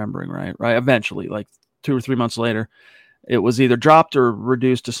 if I'm remembering right? Eventually, like 2 or 3 months later, it was either dropped or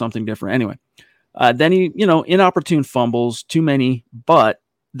reduced to something different. Anyway, then he, inopportune fumbles, too many, but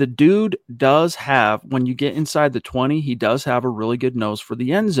the dude does have, when you get inside the 20, he does have a really good nose for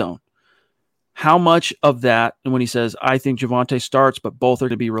the end zone. How much of that, and when he says, I think Javonte starts, but both are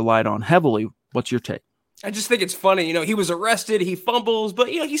to be relied on heavily, what's your take? I just think it's funny. He was arrested, he fumbles, but,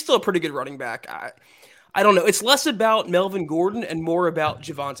 he's still a pretty good running back. I don't know. It's less about Melvin Gordon and more about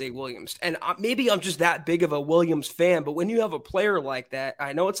Javonte Williams. And maybe I'm just that big of a Williams fan, but when you have a player like that,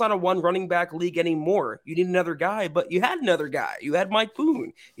 I know it's not a one running back league anymore. You need another guy, but you had another guy. You had Mike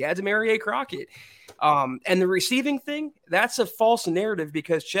Boone. You had Demarius Crockett. And the receiving thing, that's a false narrative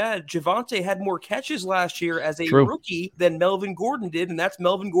because, Chad, Javonte had more catches last year as a rookie than Melvin Gordon did, and that's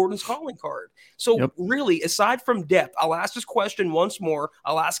Melvin Gordon's calling card. So really, aside from depth, I'll ask this question once more.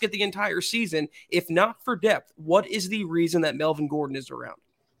 I'll ask it the entire season. If not for depth, what is the reason that Melvin Gordon is around?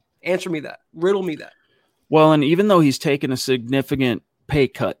 Answer me that. Riddle me that. Well, and even though he's taken a significant pay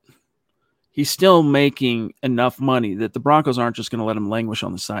cut, he's still making enough money that the Broncos aren't just going to let him languish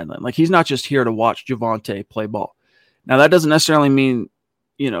on the sideline. Like, he's not just here to watch Javonte play ball. Now, that doesn't necessarily mean,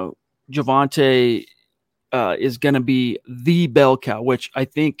 Javonte is going to be the bell cow, which I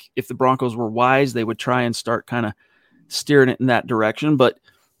think if the Broncos were wise, they would try and start kind of steering it in that direction. But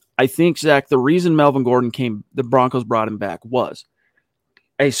I think, Zach, the reason Melvin Gordon the Broncos brought him back was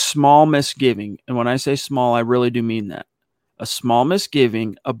a small misgiving. And when I say small, I really do mean that. A small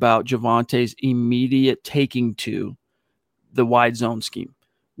misgiving about Javonte's immediate taking to the wide zone scheme.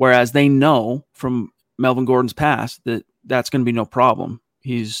 Whereas they know from Melvin Gordon's past that that's going to be no problem.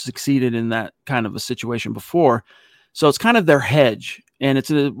 He's succeeded in that kind of a situation before. So it's kind of their hedge. And it's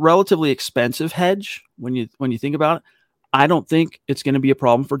a relatively expensive hedge when you think about it. I don't think it's going to be a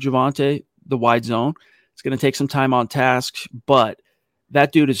problem for Javonte, the wide zone. It's going to take some time on task, but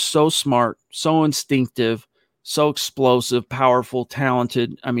that dude is so smart, so instinctive, so explosive, powerful,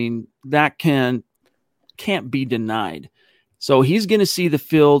 talented. I mean, that can't be denied. So he's going to see the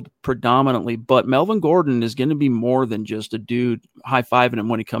field predominantly, but Melvin Gordon is going to be more than just a dude high-fiving him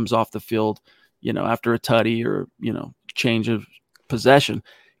when he comes off the field, after a tutty or, change of possession.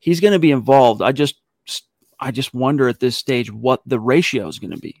 He's going to be involved. I just wonder at this stage what the ratio is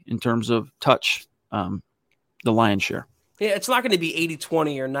going to be in terms of touch, the lion's share. Yeah, it's not going to be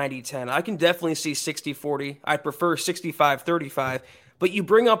 80-20 or 90-10. I can definitely see 60-40. I prefer 65-35. But you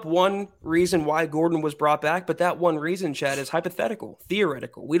bring up one reason why Gordon was brought back, but that one reason, Chad, is hypothetical,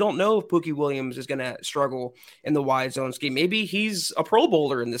 theoretical. We don't know if Pookie Williams is going to struggle in the wide zone scheme. Maybe he's a Pro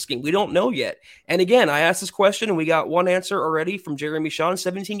Bowler in this game. We don't know yet. And again, I asked this question, and we got one answer already from Jeremy Shawn,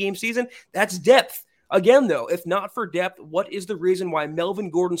 17-game season. That's depth. Again, though, if not for depth, what is the reason why Melvin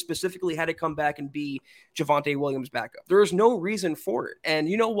Gordon specifically had to come back and be Javonte Williams' backup? There is no reason for it. And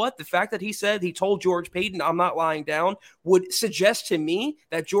you know what? The fact that he told George Paton, I'm not lying down, would suggest to me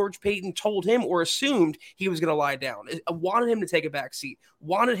that George Paton told him or assumed he was going to lie down. I wanted him to take a back seat,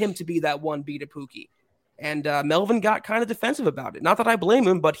 wanted him to be that 1B to Pookie. And Melvin got kind of defensive about it. Not that I blame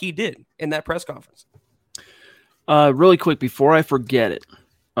him, but he did in that press conference. Really quick, before I forget it,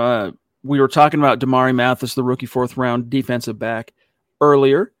 we were talking about Damari Mathis, the rookie 4th round defensive back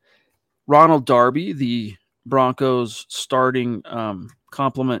earlier. Ronald Darby, the Broncos starting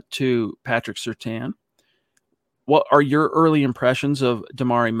complement to Patrick Surtain. What are your early impressions of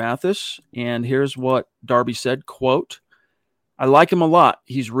Damari Mathis? And here's what Darby said, quote, "I like him a lot.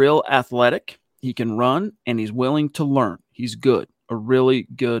 He's real athletic. He can run, and he's willing to learn. He's good, a really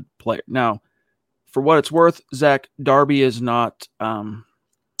good player." Now, for what it's worth, Zach, Darby is not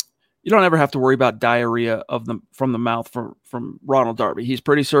you don't ever have to worry about diarrhea from the mouth from Ronald Darby. He's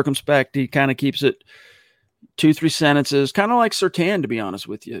pretty circumspect. He kind of keeps it 2-3 sentences, kind of like Surtain, to be honest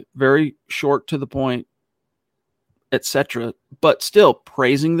with you. Very short to the point, etc. But still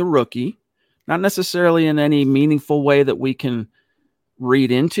praising the rookie, not necessarily in any meaningful way that we can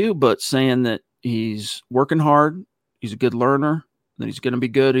read into, but saying that he's working hard, he's a good learner, that he's going to be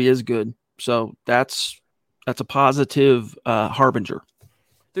good. He is good. So that's a positive harbinger.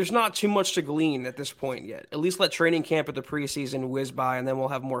 There's not too much to glean at this point yet. At least let training camp at the preseason whiz by, and then we'll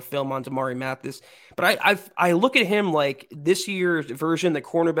have more film on Damari Mathis. But I look at him like this year's version, the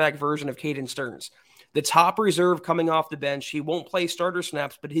cornerback version of Caden Stearns. The top reserve coming off the bench. He won't play starter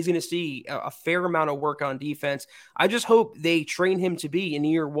snaps, but he's going to see a fair amount of work on defense. I just hope they train him to be, in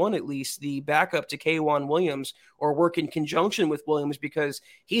year one at least, the backup to K'Wan Williams, or work in conjunction with Williams, because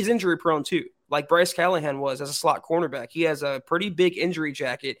he's injury prone too, like Bryce Callahan was as a slot cornerback. He has a pretty big injury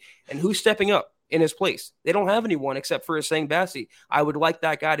jacket, and who's stepping up in his place? They don't have anyone except for Hussein Bassi. I would like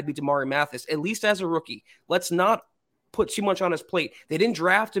that guy to be Damari Mathis, at least as a rookie. Let's not put too much on his plate. They didn't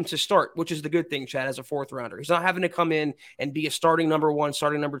draft him to start, which is the good thing, Chad, as a 4th rounder. He's not having to come in and be a starting number 1,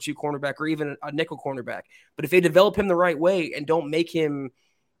 starting number 2 cornerback, or even a nickel cornerback. But if they develop him the right way and don't make him,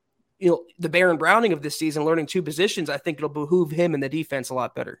 the Baron Browning of this season, learning 2 positions, I think it'll behoove him and the defense a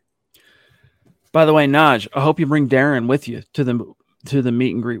lot better. By the way, Naj, I hope you bring Darren with you to the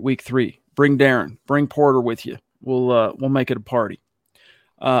meet and greet week 3. Bring Darren, bring Porter with you. We'll make it a party.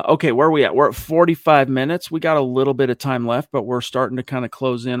 Okay, where are we at? We're at 45 minutes. We got a little bit of time left, but we're starting to kind of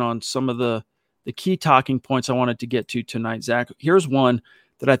close in on some of the key talking points I wanted to get to tonight, Zach. Here's one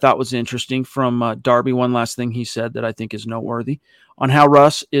that I thought was interesting from Darby. One last thing he said that I think is noteworthy on how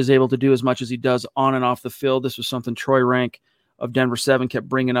Russ is able to do as much as he does on and off the field. This was something Troy Rank of Denver 7 kept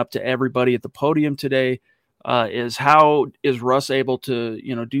bringing up to everybody at the podium today, is how is Russ able to,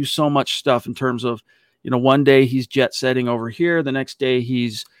 do so much stuff in terms of, one day he's jet setting over here. The next day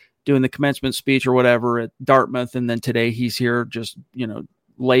he's doing the commencement speech or whatever at Dartmouth. And then today he's here just,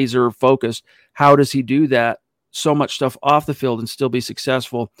 laser focused. How does he do that? So much stuff off the field and still be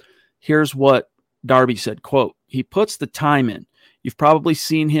successful. Here's what Darby said, quote, "He puts the time in. You've probably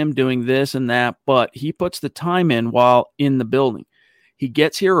seen him doing this and that, but he puts the time in while in the building. He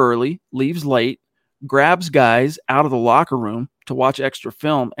gets here early, leaves late, grabs guys out of the locker room to watch extra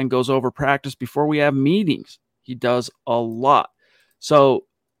film, and goes over practice before we have meetings. He does a lot." So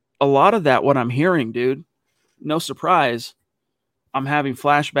a lot of that, what I'm hearing, dude, no surprise, I'm having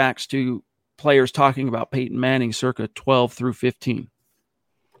flashbacks to players talking about Peyton Manning circa 12 through 15.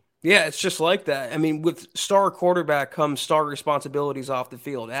 Yeah, it's just like that. I mean, with star quarterback comes star responsibilities off the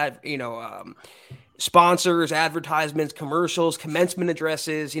field. Sponsors, advertisements, commercials, commencement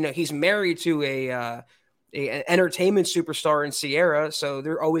addresses. He's married to an entertainment superstar in Sierra, so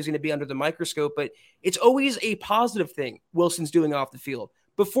they're always going to be under the microscope. But it's always a positive thing Wilson's doing off the field.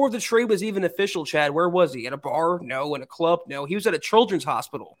 Before the trade was even official, Chad, where was he? At a bar? No. In a club? No. He was at a children's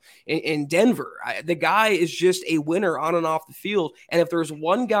hospital in Denver. The guy is just a winner on and off the field. And if there's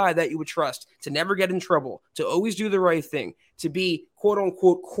one guy that you would trust to never get in trouble, to always do the right thing, to be quote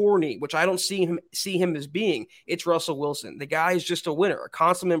unquote corny, which I don't see him as being, it's Russell Wilson. The guy is just a winner, a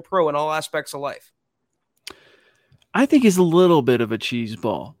consummate pro in all aspects of life. I think he's a little bit of a cheese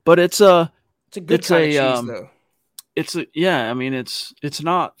ball, but it's a good kind of cheese, though. It's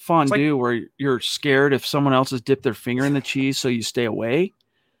not fondue where you're scared if someone else has dipped their finger in the cheese, so you stay away.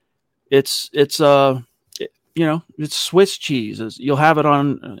 It's Swiss cheese. You'll have it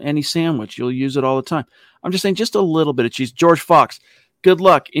on any sandwich. You'll use it all the time. I'm just saying, just a little bit of cheese. George Fox, good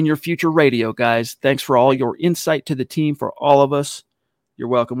luck in your future radio, guys. Thanks for all your insight to the team, for all of us. You're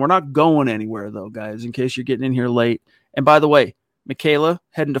welcome. We're not going anywhere, though, guys, in case you're getting in here late. And by the way, Michaela,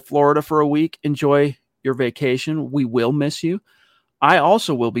 heading to Florida for a week. Enjoy your vacation. We will miss you. I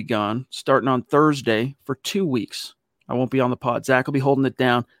also will be gone starting on Thursday for 2 weeks. I won't be on the pod. Zach will be holding it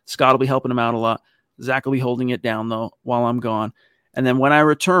down. Scott will be helping him out a lot. Zach will be holding it down, though, while I'm gone. And then when I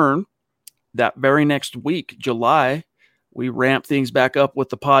return that very next week, July, we ramp things back up with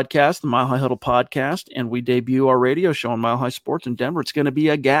the podcast, the Mile High Huddle podcast, and we debut our radio show on Mile High Sports in Denver. It's going to be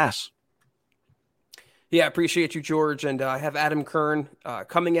a gas. Yeah, appreciate you, George. And I have Adam Kern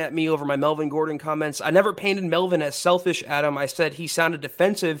coming at me over my Melvin Gordon comments. I never painted Melvin as selfish, Adam. I said he sounded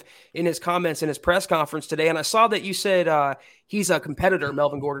defensive in his comments in his press conference today. And I saw that you said he's a competitor,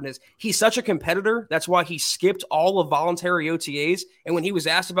 Melvin Gordon is. He's such a competitor. That's why he skipped all of voluntary OTAs. And when he was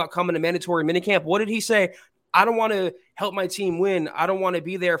asked about coming to mandatory minicamp, what did he say? I don't want to help my team win. I don't want to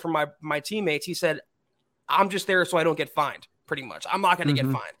be there for my teammates. He said, I'm just there so I don't get fined, pretty much. I'm not going to get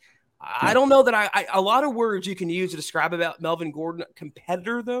fined. I don't know that I a lot of words you can use to describe about Melvin Gordon.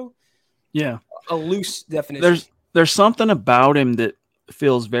 Competitor, though? Yeah. A loose definition. There's something about him that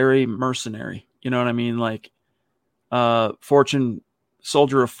feels very mercenary. You know what I mean? Like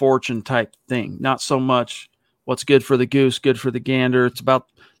soldier of fortune type thing. Not so much what's good for the goose, good for the gander. It's about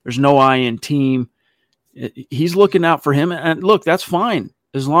there's no I in team. He's looking out for him. And look, that's fine.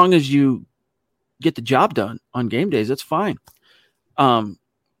 As long as you get the job done on game days, that's fine.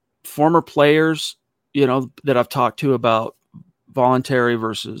 Former players, that I've talked to about voluntary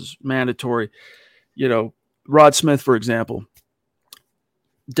versus mandatory, Rod Smith, for example,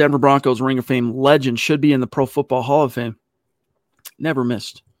 Denver Broncos Ring of Fame legend, should be in the Pro Football Hall of Fame. Never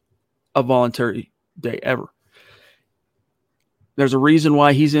missed a voluntary day ever. There's a reason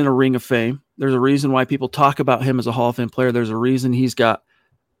why he's in a Ring of Fame. There's a reason why people talk about him as a Hall of Fame player. There's a reason he's got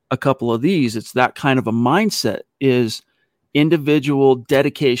a couple of these. It's that kind of a mindset, is individual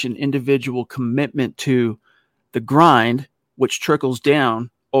dedication, individual commitment to the grind, which trickles down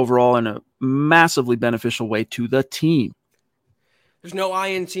overall in a massively beneficial way to the team. There's no I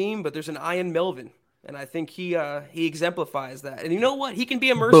in team, but there's an I in Melvin. And I think he exemplifies that. And you know what? He can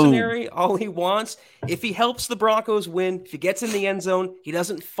be a mercenary all he wants. If he helps the Broncos win, if he gets in the end zone, he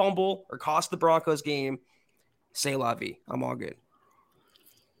doesn't fumble or cost the Broncos game, c'est la vie. I'm all good.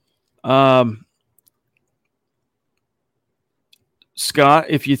 Scott,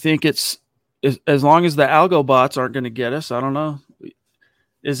 if you think it's as long as the algo bots aren't going to get us, I don't know.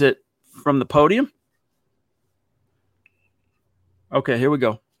 Is it from the podium? Okay, here we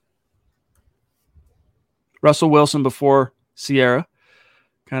go. Russell Wilson before Sierra.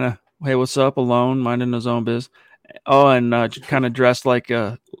 Kind of, hey, what's up? Alone, minding his own biz. Oh, and kind of dressed like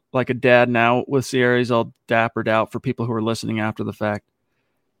a dad now with Sierra. He's all dappered out for people who are listening after the fact.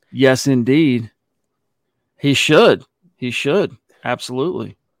 Yes, indeed. He should. He should.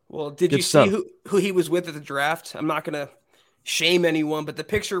 Absolutely. Well, did you see who he was with at the draft? I'm not going to shame anyone, but the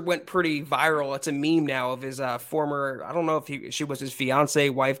picture went pretty viral. It's a meme now of his former, I don't know if she was his fiance,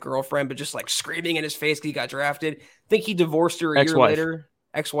 wife, girlfriend, but just like screaming in his face because he got drafted. I think he divorced her a year later,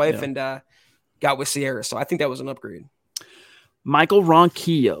 ex-wife, yeah, and got with Sierra. So I think that was an upgrade. Michael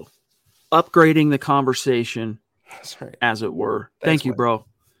Ronquillo, upgrading the conversation, that's right, as it were. Thank you, bro.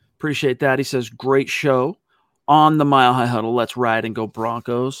 Appreciate that. He says, great show on the Mile High Huddle. Let's ride and go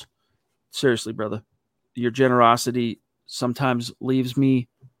Broncos. Seriously, brother, your generosity sometimes leaves me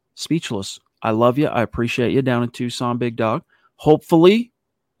speechless. I love you. I appreciate you down in Tucson, big dog. Hopefully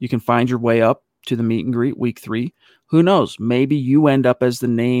you can find your way up to the meet and greet week 3. Who knows? Maybe you end up as the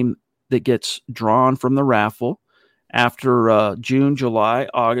name that gets drawn from the raffle after June, July,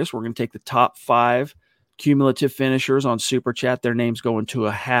 August. We're going to take the top 5 cumulative finishers on Super Chat. Their names go into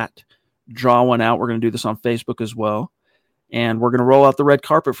a hat. Draw one out. We're going to do this on Facebook as well. And we're going to roll out the red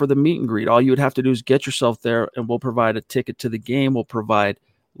carpet for the meet and greet. All you would have to do is get yourself there, and we'll provide a ticket to the game. We'll provide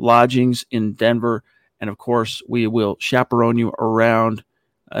lodgings in Denver. And, of course, we will chaperone you around.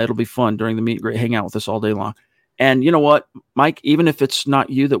 It'll be fun during the meet and greet. Hang out with us all day long. And you know what, Mike, even if it's not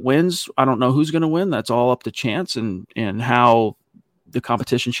you that wins, I don't know who's going to win. That's all up to chance and how the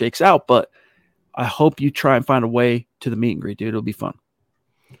competition shakes out. But I hope you try and find a way to the meet and greet, dude. It'll be fun.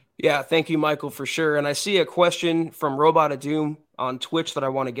 Yeah, thank you, Michael, for sure. And I see a question from Robot of Doom on Twitch that I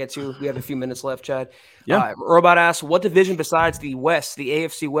want to get to. We have a few minutes left, Chad. Yeah. Robot asks, what division besides the West, the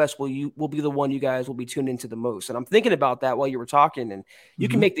AFC West, will be the one you guys will be tuned into the most? And I'm thinking about that while you were talking, and you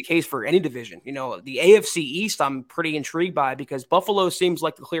can make the case for any division. The AFC East I'm pretty intrigued by because Buffalo seems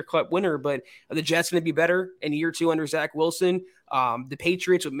like the clear-cut winner, but are the Jets going to be better in year 2 under Zach Wilson? The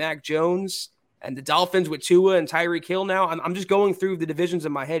Patriots with Mac Jones, and the Dolphins with Tua and Tyreek Hill now. I'm just going through the divisions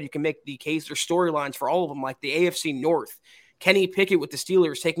in my head. You can make the case or storylines for all of them, like the AFC North. Kenny Pickett with the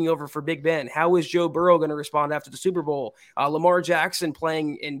Steelers taking over for Big Ben. How is Joe Burrow going to respond after the Super Bowl? Lamar Jackson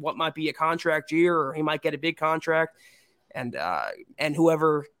playing in what might be a contract year, or he might get a big contract. And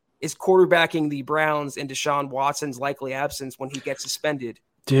whoever is quarterbacking the Browns in Deshaun Watson's likely absence when he gets suspended.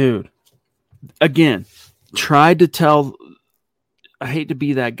 Dude, again, tried to tell – I hate to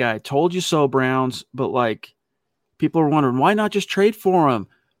be that guy. Told you so, Browns. But, people are wondering, why not just trade for him?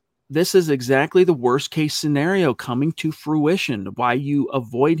 This is exactly the worst-case scenario coming to fruition. Why you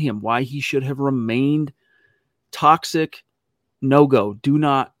avoid him. Why he should have remained toxic, no go. Do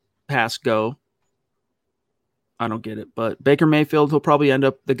not pass go. I don't get it. But Baker Mayfield, he'll probably end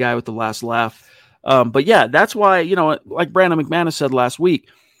up the guy with the last laugh. But yeah, that's why, like Brandon McManus said last week,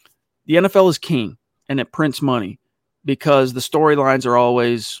 the NFL is king and it prints money because the storylines are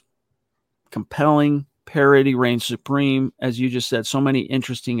always compelling. Parody reigns supreme. As you just said, so many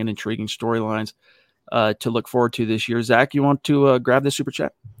interesting and intriguing storylines to look forward to this year. Zach, you want to grab the super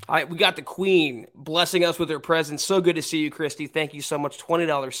chat? We got the queen blessing us with her presence. So good to see you, Christy. Thank you so much.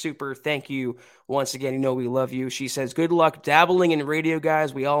 $20 super. Thank you once again. We love you. She says, good luck dabbling in radio,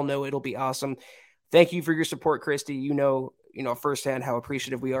 guys. We all know it'll be awesome. Thank you for your support, Christy. You know firsthand how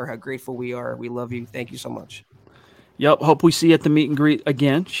appreciative we are, how grateful we are. We love you. Thank you so much. Yep. Hope we see you at the meet and greet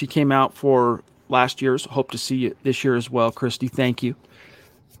again. She came out for last year's. Hope to see you this year as well, Christy. Thank you.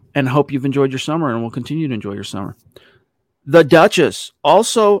 And hope you've enjoyed your summer and will continue to enjoy your summer. The Duchess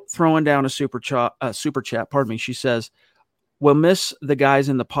also throwing down a super chat. Pardon me. She says, we'll miss the guys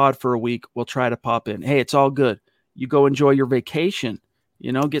in the pod for a week. We'll try to pop in. Hey, it's all good. You go enjoy your vacation,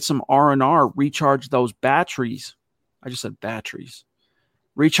 get some R&R, recharge those batteries. I just said batteries.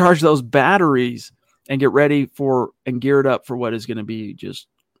 Recharge those batteries and get ready and geared up for what is going to be just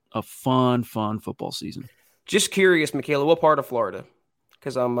a fun football season. Just curious, Michaela, what part of Florida?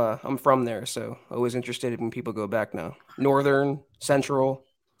 Because I'm from there, so always interested when people go back now. Northern, Central,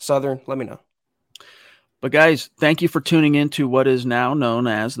 Southern, let me know. But guys, thank you for tuning in to what is now known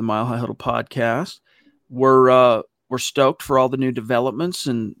as the Mile High Huddle podcast. We're stoked for all the new developments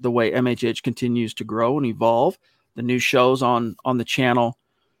and the way MHH continues to grow and evolve. The new shows on the channel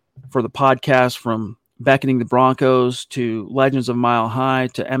for the podcast, from Beckoning the Broncos to Legends of Mile High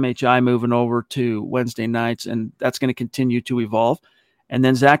to MHI moving over to Wednesday nights, and that's going to continue to evolve. And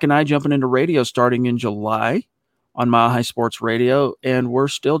then Zach and I jumping into radio starting in July on Mile High Sports Radio, and we're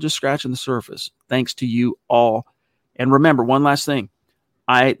still just scratching the surface. Thanks to you all. And remember, one last thing.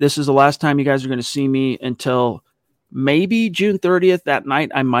 This is the last time you guys are going to see me until maybe June 30th. That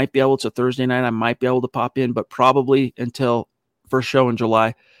night, I might be able to, Thursday night, I might be able to pop in, but probably until first show in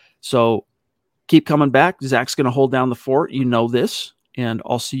July. So keep coming back. Zach's going to hold down the fort. You know this, and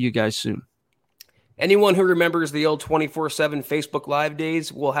I'll see you guys soon. Anyone who remembers the old 24/7 Facebook Live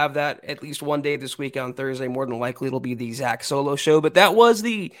days will have that at least one day this week on Thursday. More than likely, it'll be the Zach Solo show. But that was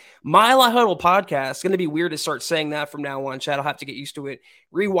the Mile High Huddle podcast. It's going to be weird to start saying that from now on, Chad. I'll have to get used to it.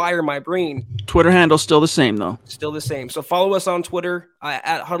 Rewire my brain. Twitter handle's still the same, though. Still the same. So follow us on Twitter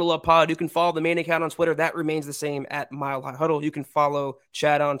at Huddle Up Pod. You can follow the main account on Twitter. That remains the same at Mile High Huddle. You can follow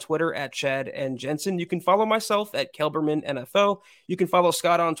Chad on Twitter at Chad and Jensen. You can follow myself at Kelberman NFL. You can follow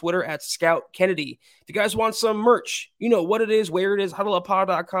Scott on Twitter at Scout Kennedy. If you guys want some merch, you know what it is, where it is,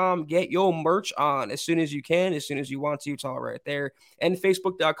 huddleuppod.com. Get your merch on as soon as you can, as soon as you want to. It's all right there. And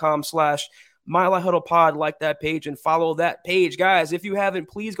Facebook.com/Mile High Huddle Pod. Like that page and follow that page. Guys, if you haven't,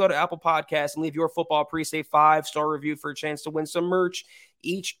 please go to Apple Podcasts and leave your football pre-save 5-star review for a chance to win some merch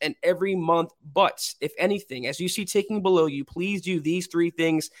each and every month. But if anything, as you see ticking below you, please do these 3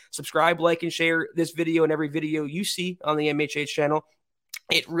 things. Subscribe, like, and share this video and every video you see on the MHH channel.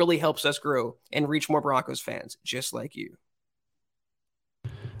 It really helps us grow and reach more Broncos fans just like you.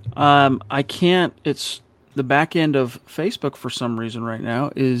 I can't. It's the back end of Facebook for some reason right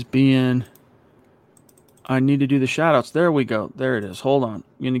now is being. I need to do the shout outs. There we go. There it is. Hold on. I'm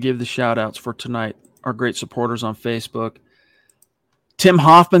going to give the shout outs for tonight. Our great supporters on Facebook. Tim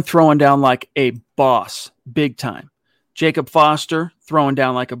Hoffman throwing down like a boss. Big time. Jacob Foster throwing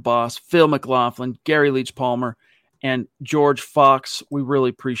down like a boss. Phil McLaughlin, Gary Leach Palmer, and George Fox. We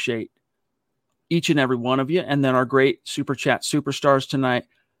really appreciate each and every one of you. And then our great Super Chat superstars tonight.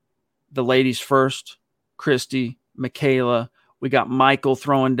 The ladies first. Christy, Michaela. We got Michael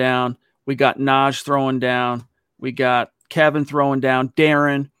throwing down. We got Naj throwing down. We got Kevin throwing down.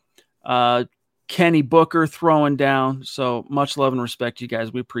 Darren. Kenny Booker throwing down. So much love and respect, you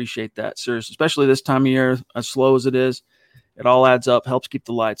guys. We appreciate that. Seriously, especially this time of year, as slow as it is. It all adds up, helps keep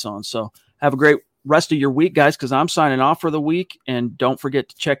the lights on. So have a great rest of your week, guys, because I'm signing off for the week. And don't forget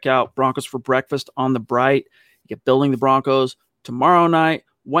to check out Broncos for Breakfast on the Bright. You get Building the Broncos tomorrow night.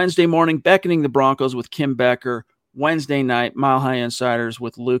 Wednesday morning, Beckoning the Broncos with Kim Becker. Wednesday night, Mile High Insiders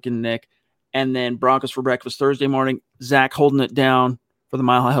with Luke and Nick. And then Broncos for Breakfast Thursday morning. Zach holding it down for the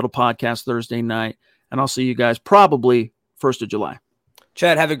Mile High Huddle podcast Thursday night. And I'll see you guys probably 1st of July.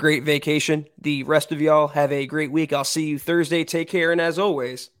 Chad, have a great vacation. The rest of y'all have a great week. I'll see you Thursday. Take care. And as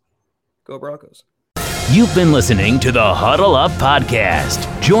always, go Broncos. You've been listening to the Huddle Up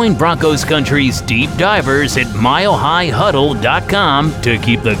Podcast. Join Broncos Country's deep divers at milehighhuddle.com to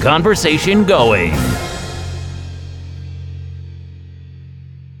keep the conversation going.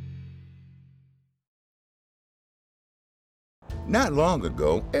 Not long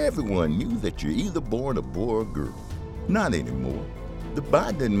ago, everyone knew that you're either born a boy or girl. Not anymore. The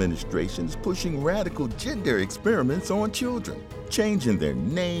Biden administration is pushing radical gender experiments on children, changing their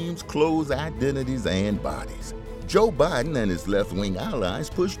names, clothes, identities, and bodies. Joe Biden and his left-wing allies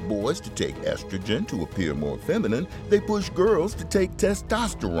push boys to take estrogen to appear more feminine. They push girls to take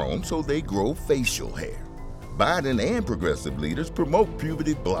testosterone so they grow facial hair. Biden and progressive leaders promote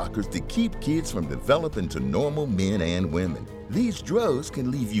puberty blockers to keep kids from developing to normal men and women. These drugs can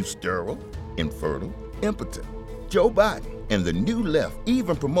leave you sterile, infertile, impotent. Joe Biden and the new left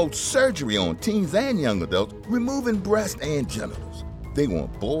even promote surgery on teens and young adults, removing breasts and genitals. They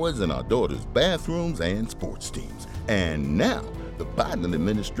want boys in our daughters' bathrooms and sports teams. And now, the Biden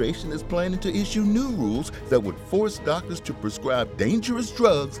administration is planning to issue new rules that would force doctors to prescribe dangerous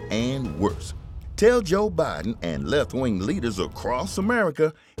drugs and worse. Tell Joe Biden and left-wing leaders across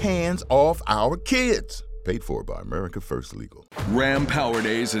America, hands off our kids. Paid for by America First Legal. Ram Power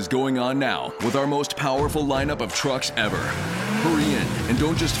Days is going on now with our most powerful lineup of trucks ever. Hurry in and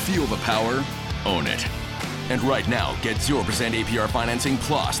don't just feel the power, own it. And right now, get 0% APR financing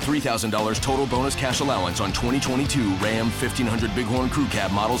plus $3,000 total bonus cash allowance on 2022 Ram 1500 Bighorn Crew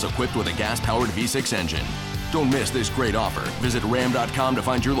Cab models equipped with a gas-powered V6 engine. Don't miss this great offer. Visit ram.com to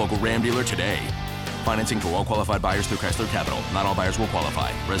find your local Ram dealer today. Financing for all qualified buyers through Chrysler Capital. Not all buyers will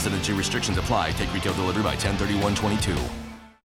qualify. Residency restrictions apply. Take retail delivery by 10/31/22.